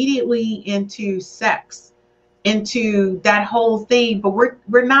immediately into sex, into that whole thing, but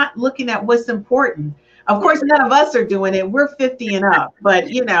we're not looking at what's important. Of course, none of us are doing it. We're 50 and up, but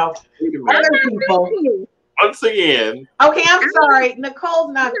other people. Once again. Okay, I'm sorry.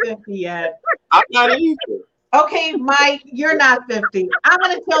 Nicole's not 50 yet. I'm not either. Okay, Mike, you're not 50. I'm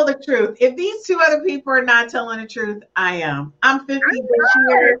going to tell the truth. If these 2 other people are not telling the truth, I am. I'm 50 this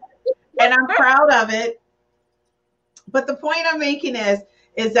year, and I'm proud of it. But the point I'm making is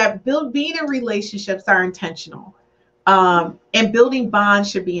that being in relationships are intentional, and building bonds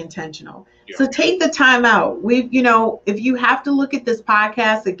should be intentional. Yeah. So take the time out. If you have to look at this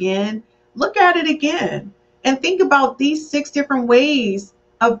podcast again, look at it again and think about these 6 different ways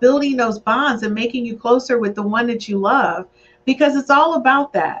of building those bonds and making you closer with the one that you love, because it's all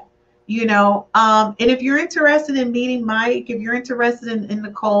about that, and if you're interested in meeting Mike, if you're interested in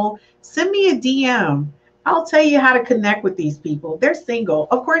Nicole, send me a DM. I'll tell you how to connect with these people. They're single.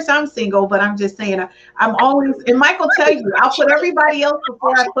 Of course, I'm single, but I'm just saying, I'm always, and Mike will tell you, I'll put everybody else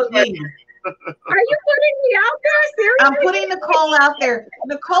before I put me. Are you putting me out there? Seriously? I'm putting Nicole out there.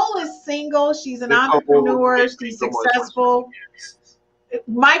 Nicole is single. She's an entrepreneur. She's successful.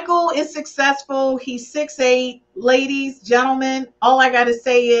 Michael is successful. He's 6'8". Ladies, gentlemen, all I got to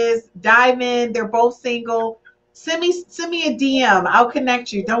say is dive in. They're both single. Send me a DM. I'll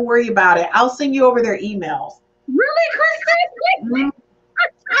connect you. Don't worry about it. I'll send you over their emails. Really, Kristen?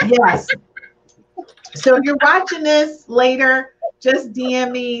 Yes. So if you're watching this later, just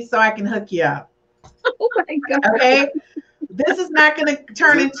DM me so I can hook you up. Oh my God. Okay. This is not going to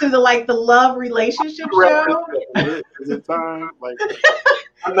turn into the love relationship show. Is it time?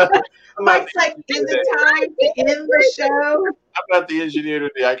 Mike's like, is it time to end the show? I'm not the engineer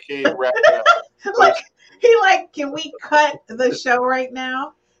today. I can't wrap it up. Can we cut the show right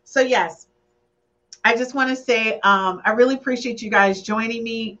now? So yes, I just want to say, I really appreciate you guys joining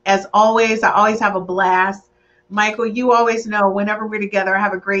me. As always, I always have a blast. Michael, you always know whenever we're together, I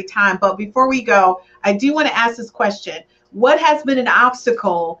have a great time. But before we go, I do want to ask this question. What has been an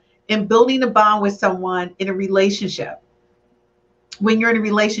obstacle in building a bond with someone in a relationship? When you're in a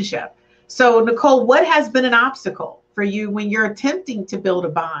relationship, So, Nicole, what has been an obstacle for you when you're attempting to build a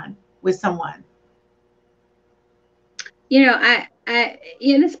bond with someone? In a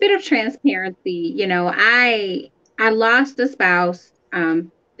bit of transparency, I lost a spouse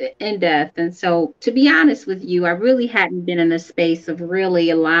in death. And so to be honest with you, I really hadn't been in a space of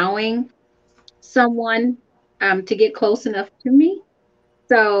really allowing someone to get close enough to me.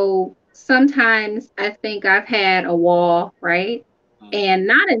 So sometimes I think I've had a wall, right? And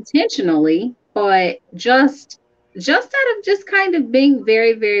not intentionally, but just out of just kind of being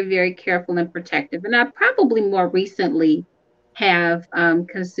very, very, very careful and protective. And I probably more recently have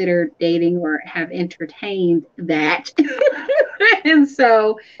considered dating or have entertained that. And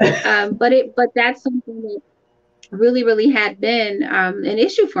so, but that's something that really, really had been an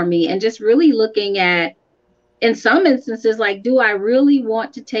issue for me, and just really looking at, in some instances, like, do I really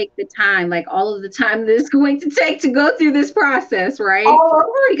want to take the time, like all of the time that it's going to take to go through this process, right? All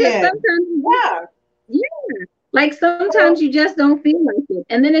over Because again. sometimes, yeah, like sometimes you just don't feel like it.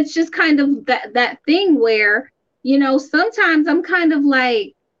 And then it's just kind of that thing where, sometimes I'm kind of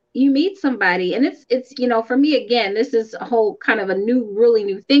like, you meet somebody and it's, for me, again, this is a whole kind of a really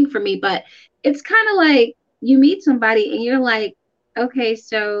new thing for me, but it's kind of like you meet somebody and you're like, okay,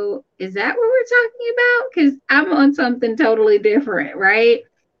 so is that what we're talking about? Because I'm on something totally different, right?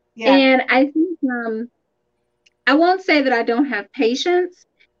 Yeah. And I think I won't say that I don't have patience.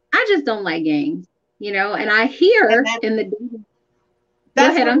 I just don't like games, and I hear in the that's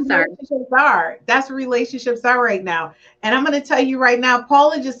go ahead, I'm sorry. Relationships are. That's what relationships are right now. And I'm going to tell you right now,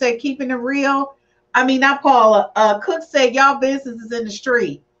 Paula just said keeping it real. I mean, not Paula. Cook said y'all business is in the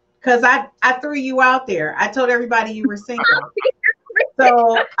street because I threw you out there. I told everybody you were single.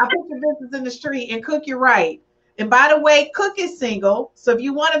 So I put your business in the street. And Cook, you're right. And by the way, Cook is single. So if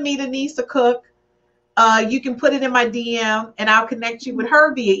you want to meet Anissa Cook, you can put it in my DM and I'll connect you with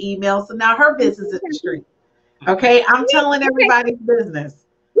her via email. So now her business is in the street. Okay, I'm telling everybody's business.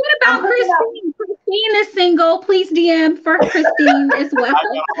 What about Christine? Christine is single. Please DM for Christine as well.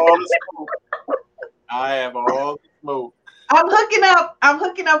 I have all the smoke. I'm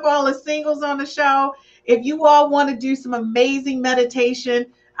hooking up all the singles on the show. If you all want to do some amazing meditation,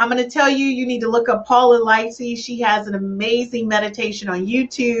 I'm going to tell you, you need to look up Paula Lightsey. She has an amazing meditation on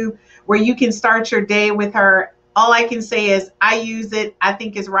YouTube where you can start your day with her. All I can say is I use it. I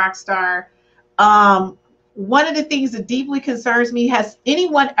think it's rock star. One of the things that deeply concerns me, has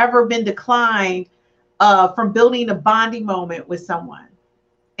anyone ever been declined from building a bonding moment with someone?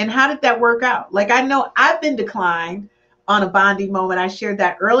 And how did that work out? Like, I know I've been declined on a bonding moment. I shared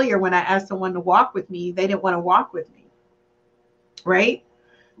that earlier when I asked someone to walk with me. They didn't want to walk with me. Right?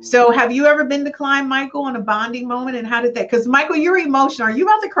 So have you ever been declined, Michael, on a bonding moment? And how did that? Because Michael, you're emotional. Are you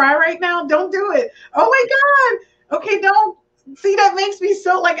about to cry right now? Don't do it. Oh my God. Okay, don't. See, that makes me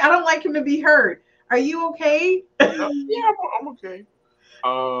so, like, I don't like him to be hurt. Are you okay? Yeah, I'm okay.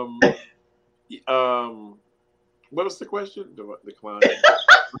 What was the question? Decline.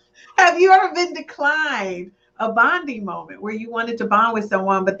 Have you ever been declined a bonding moment where you wanted to bond with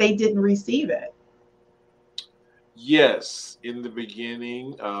someone, but they didn't receive it? Yes, in the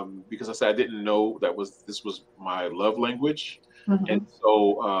beginning, because I said I didn't know this was my love language, and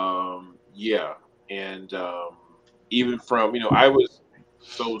so yeah, and even from I was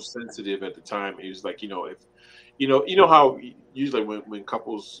so sensitive at the time. It was like if how usually when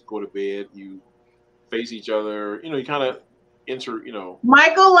couples go to bed, you face each other. You kind of enter.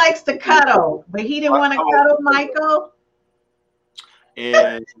 Michael likes to cuddle, but he didn't want to cuddle Michael.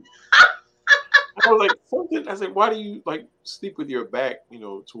 And I was like something. I said, why do you like sleep with your back,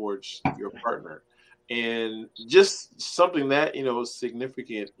 towards your partner? And just something that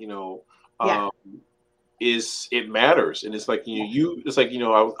significant, is it matters. And it's like it's like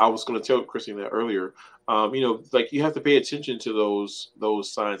I was going to tell Christine that earlier. Like you have to pay attention to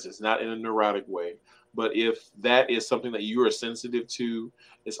those signs. It's not in a neurotic way, but if that is something that you are sensitive to,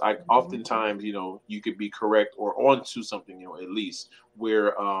 it's like oftentimes you could be correct or onto something at least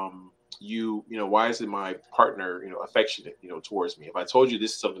where why isn't my partner affectionate towards me? If I told you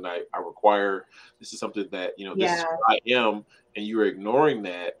this is something I require, this is something that this is who I am, and you're ignoring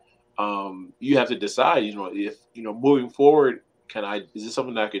that, you have to decide if moving forward, is this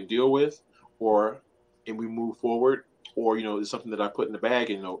something that I can deal with, and we move forward, or it's something that I put in the bag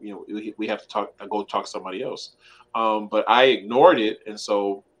and we have to go talk to somebody else. But I ignored it, and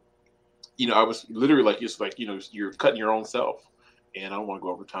so I was literally like, it's like you're cutting your own self. And I don't want to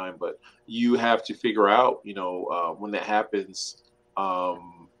go over time, but you have to figure out, when that happens,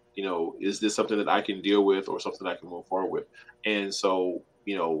 is this something that I can deal with or something I can move forward with? And so,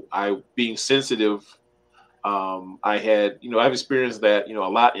 I being sensitive I had, I've experienced that, a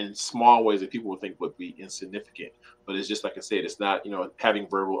lot in small ways that people would think would be insignificant, but it's just like I said, it's not, having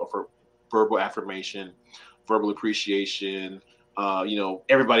verbal affirmation, verbal appreciation.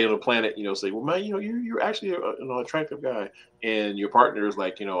 Everybody on the planet, say, well, man, you're actually an attractive guy, and your partner is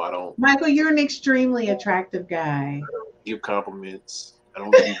like, I don't. Michael, you're an extremely attractive guy. I don't give compliments. I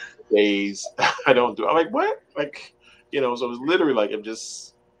don't give days. I don't do. I'm like, what? Like, so it's literally like I'm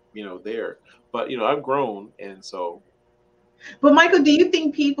just, there. But I've grown, and so. But Michael, do you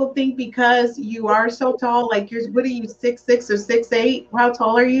think people think because you are so tall, like what are you, 6'6" or 6'8"? How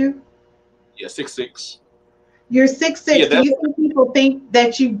tall are you? Yeah, 6'6". You're 6'6". Yeah, do you think people think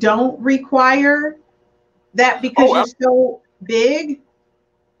that you don't require that because you're so big?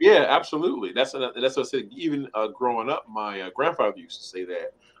 Yeah, absolutely. That's what I said. Even growing up, my grandfather used to say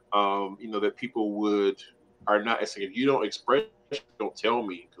that. That people are not. It's like, if you don't express, don't tell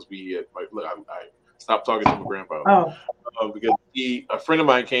me, because I stopped talking to my grandfather. Because a friend of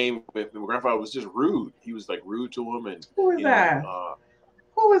mine came, and my grandfather was just rude. He was like rude to him, and who was that?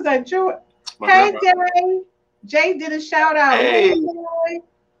 Who was that? Joe. Hey, Jay. Jay did a shout out. Hey,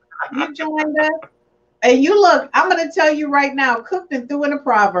 you joined us. And you look, I'm going to tell you right now, Cook threw in the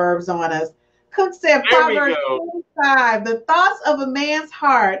Proverbs on us. Cook said, Proverbs 25, the thoughts of a man's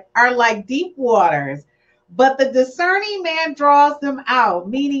heart are like deep waters, but the discerning man draws them out,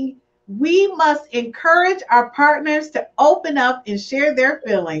 meaning we must encourage our partners to open up and share their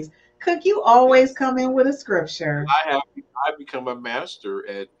feelings. Cook, you always come in with a scripture. I've become a master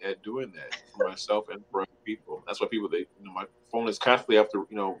at doing that for myself and for other people. That's why people, my phone is constantly after,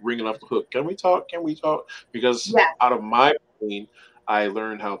 ringing off the hook. Can we talk? Can we talk? Because out of my pain, I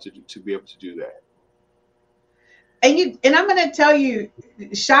learned how to be able to do that. And I'm going to tell you,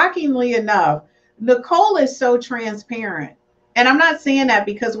 shockingly enough, Nicole is so transparent. And I'm not saying that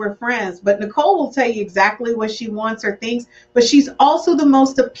because we're friends, but Nicole will tell you exactly what she wants or thinks, but she's also the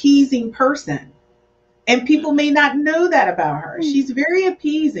most appeasing person. And people may not know that about her. She's very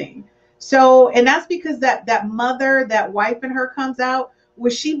appeasing. So, and that's because that mother, that wife in her comes out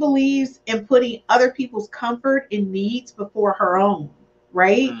where she believes in putting other people's comfort and needs before her own,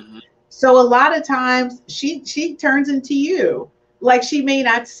 right? Mm-hmm. So a lot of times she turns into you. Like, she may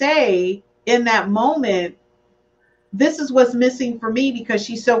not say in that moment, this is what's missing for me, because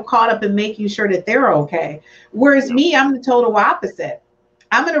she's so caught up in making sure that they're okay. Whereas me, I'm the total opposite.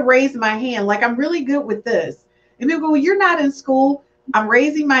 I'm going to raise my hand. Like, I'm really good with this. And people go, well, you're not in school. I'm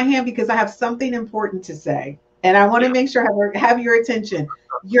raising my hand because I have something important to say. And I want to make sure I have your attention.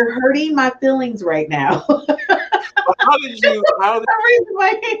 You're hurting my feelings right now. How did you I'm raising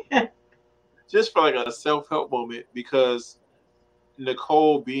my hand. Just for like a self-help moment, because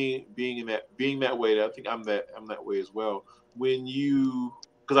Nicole being that way, I think I'm that way as well. When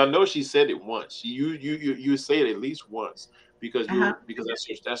because I know she said it once. You say it at least once, because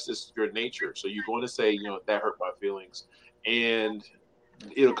that's just your nature. So you're going to say, that hurt my feelings, and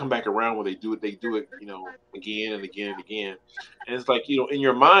it'll come back around when they do it, again and again and again. And it's like, in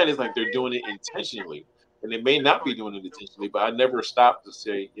your mind, it's like they're doing it intentionally, and they may not be doing it intentionally, but I never stopped to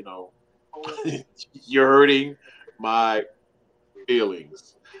say, you're hurting my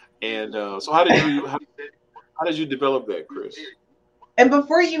feelings. And so how did you develop that, Chris? And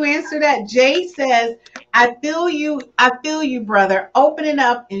before you answer that, Jay says, I feel you, brother. Opening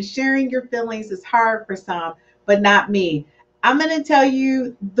up and sharing your feelings is hard for some, but not me. I'm going to tell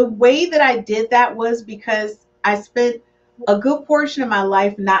you, the way that I did that was because I spent a good portion of my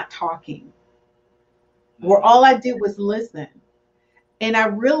life not talking, where all I did was listen. And I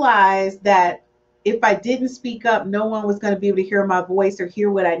realized that if I didn't speak up, no one was going to be able to hear my voice or hear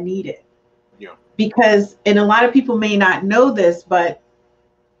what I needed. Yeah. Because, and a lot of people may not know this, but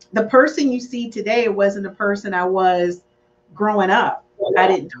the person you see today wasn't the person I was growing up. I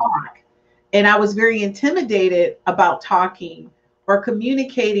didn't talk. And I was very intimidated about talking or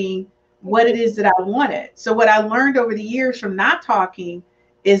communicating what it is that I wanted. So what I learned over the years from not talking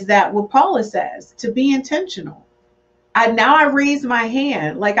is that what Paula says, to be intentional. I raise my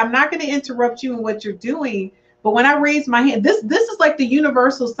hand. Like, I'm not going to interrupt you in what you're doing, but when I raise my hand, this is like the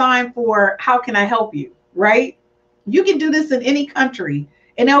universal sign for how can I help you, right? You can do this in any country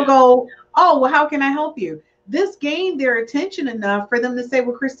and they'll go, oh, well, how can I help you? This gained their attention enough for them to say,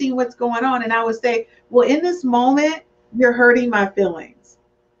 well, Christine, what's going on? And I would say, well, in this moment, you're hurting my feelings.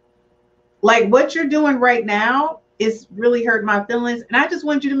 Like, what you're doing right now is really hurting my feelings. And I just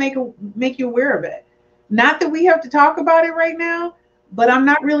want you to make you aware of it. Not that we have to talk about it right now, but I'm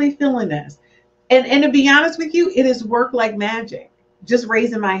not really feeling this. And to be honest with you, it has worked like magic, just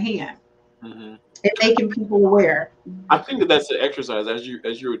raising my hand and making people aware. I think that's an exercise, as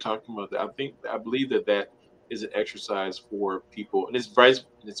you were talking about that. I believe that is an exercise for people, and it's vice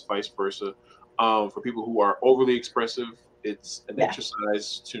versa. For people who are overly expressive, it's an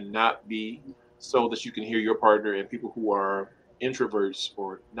exercise to not be, so that you can hear your partner, and people who are introverts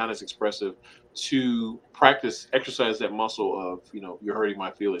or not as expressive, to exercise that muscle of, you're hurting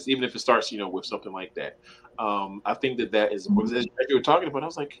my feelings, even if it starts, with something like that. I think that is, as you were talking about, I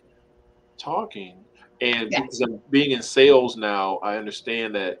was like, talking. And because I'm being in sales now, I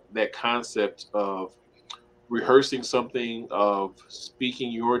understand that concept of rehearsing something, of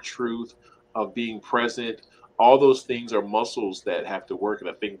speaking your truth, of being present. All those things are muscles that have to work. And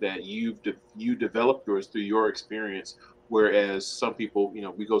I think that you develop yours through your experience. Whereas some people,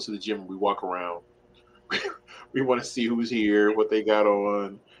 we go to the gym and we walk around. We want to see who's here, what they got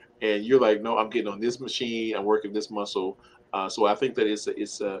on. And you're like, no, I'm getting on this machine. I'm working this muscle. So I think that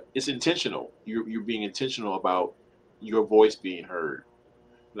it's intentional. You're being intentional about your voice being heard.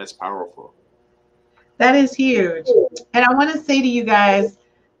 And that's powerful. That is huge. And I want to say to you guys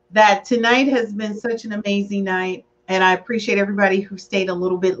that tonight has been such an amazing night. And I appreciate everybody who stayed a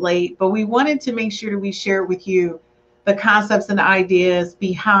little bit late. But we wanted to make sure that we share with you the concepts and ideas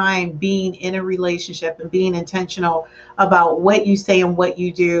behind being in a relationship and being intentional about what you say and what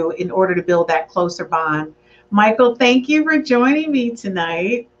you do in order to build that closer bond. Michael, thank you for joining me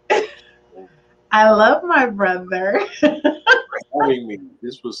tonight. I love my brother. Having me.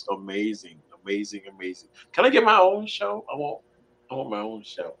 This was amazing. Can I get my own show? I want my own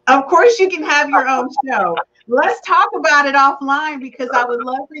show. Of course you can have your own show. Let's talk about it offline, because I would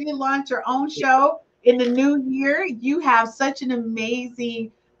love for you to launch your own show in the new year. You have such an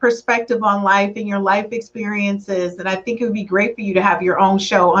amazing perspective on life and your life experiences. And I think it would be great for you to have your own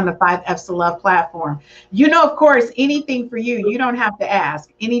show on the 5 F's to Love platform. Of course, anything for you. You don't have to ask.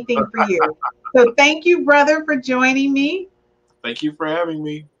 Anything for you. So thank you, brother, for joining me. Thank you for having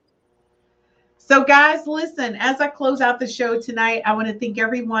me. So guys, listen, as I close out the show tonight, I want to thank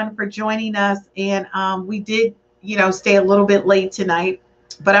everyone for joining us. And we did, stay a little bit late tonight,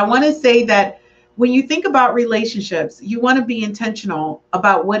 but I want to say that when you think about relationships, you want to be intentional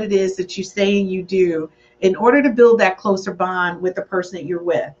about what it is that you say and you do in order to build that closer bond with the person that you're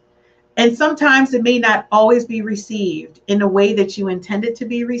with. And sometimes it may not always be received in the way that you intended to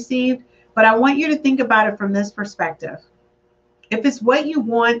be received, but I want you to think about it from this perspective. If it's what you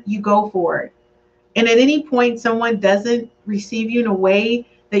want, you go for it. And at any point someone doesn't receive you in a way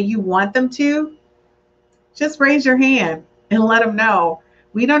that you want them to, just raise your hand and let them know.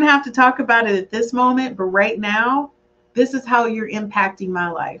 We don't have to talk about it at this moment, but right now, this is how you're impacting my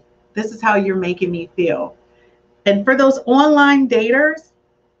life. This is how you're making me feel. And for those online daters,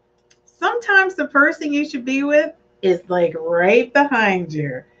 sometimes the person you should be with is like right behind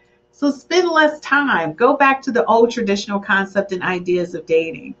you. So spend less time. Go back to the old traditional concept and ideas of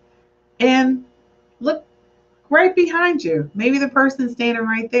dating. And look right behind you. Maybe the person's standing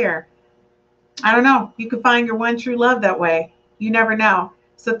right there. I don't know. You can find your one true love that way. You never know.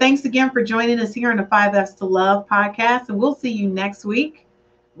 So thanks again for joining us here on the 5 F's to Love podcast. And we'll see you next week,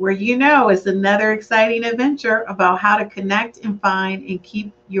 where it's another exciting adventure about how to connect and find and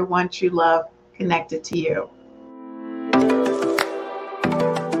keep your one true love connected to you.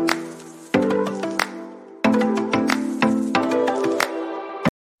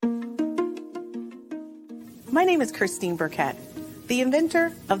 My name is Christine Burkett, the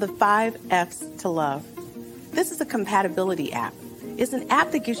inventor of the 5 F's to Love. This is a compatibility app. It's an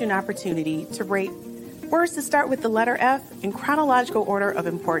app that gives you an opportunity to rate words that start with the letter F in chronological order of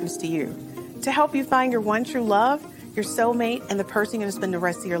importance to you, to help you find your one true love, your soulmate, and the person you're going to spend the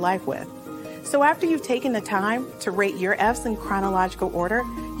rest of your life with. So after you've taken the time to rate your F's in chronological order,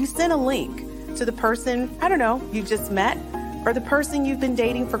 you send a link to the person, you just met, or the person you've been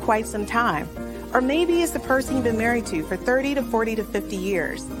dating for quite some time. Or maybe it's the person you've been married to for 30 to 40 to 50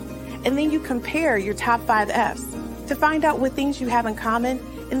 years. And then you compare your top 5 F's to find out what things you have in common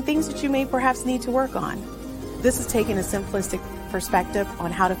and things that you may perhaps need to work on. This is taking a simplistic perspective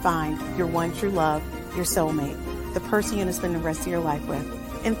on how to find your one true love, your soulmate, the person you're going to spend the rest of your life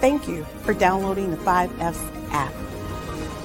with. And thank you for downloading the 5 F's app.